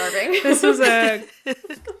 I'm but starving. This was a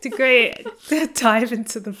great dive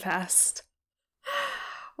into the past.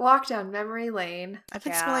 Walk down memory lane. I've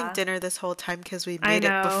been Yeah. smelling dinner this whole time because we I made it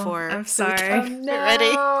know. before. I'm so we sorry. can get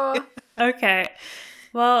ready. No. Okay.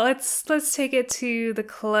 Well, let's take it to the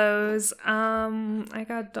close. I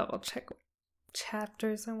gotta double check what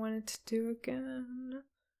chapters I wanted to do again.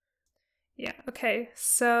 Yeah, okay.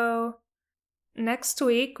 So next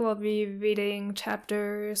week we'll be reading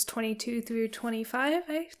chapters 22 through 25,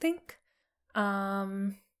 I think.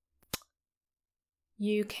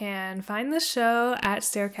 You can find the show at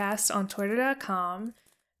Staircast on Twitter.com.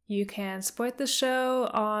 You can support the show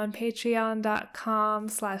on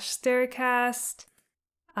patreon.com/Staircast.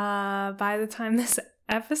 By the time this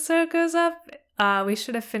episode goes up, we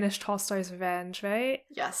should have finished Tolstoy's Revenge, right?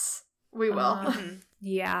 Yes, we will.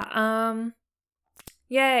 Yeah.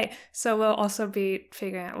 Yay. So we'll also be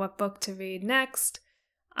figuring out what book to read next.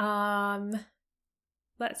 Let's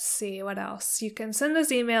see, what else? You can send us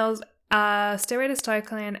emails,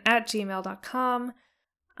 stairway@gmail.com.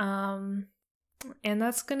 And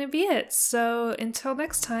that's gonna be it. So until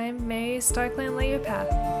next time, may Starkland lay your path.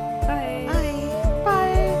 Bye. Bye.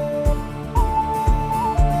 Bye.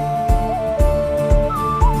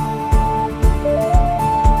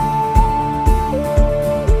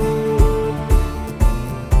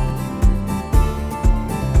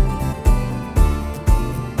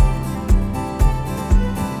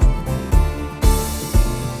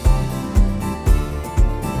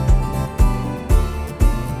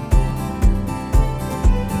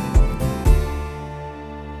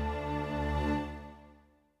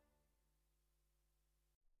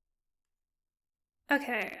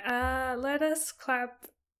 Okay, let us clap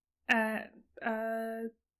at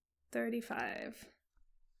 35.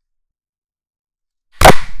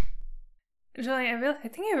 Julian, I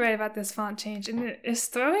think you're right about this font change, and it is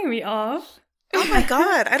throwing me off. Oh my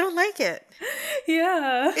god, I don't like it.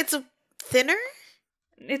 Yeah. It's thinner?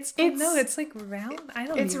 It's like round. I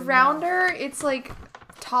don't It's even rounder. It's like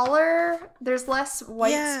taller. There's less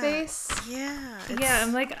white space. Yeah. know. Yeah,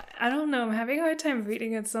 I'm like, I don't know. I'm having a hard time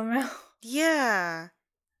reading it somehow. Yeah.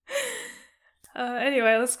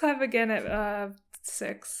 Anyway, let's clap again at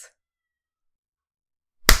 6.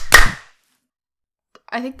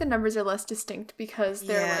 I think the numbers are less distinct because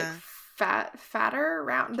they're Yeah. like fatter,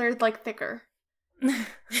 round. They're like thicker.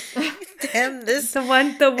 Damn this. The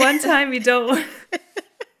one time you don't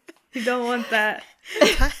want that.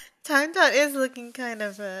 Time Dot is looking kind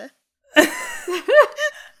of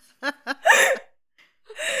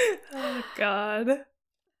Oh god.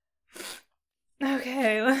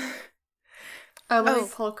 Okay. Oh, let me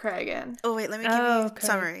pull Craig in. Oh wait, let me give you Okay.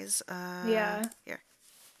 summaries. Yeah. Here.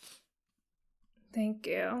 Thank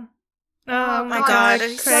you. Oh my God, Craig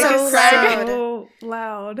he's is so so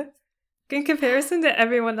loud. In comparison to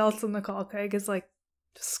everyone else on the call, Craig is like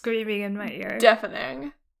screaming in my ear.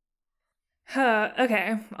 Deafening.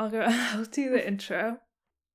 Okay, I'll do the intro.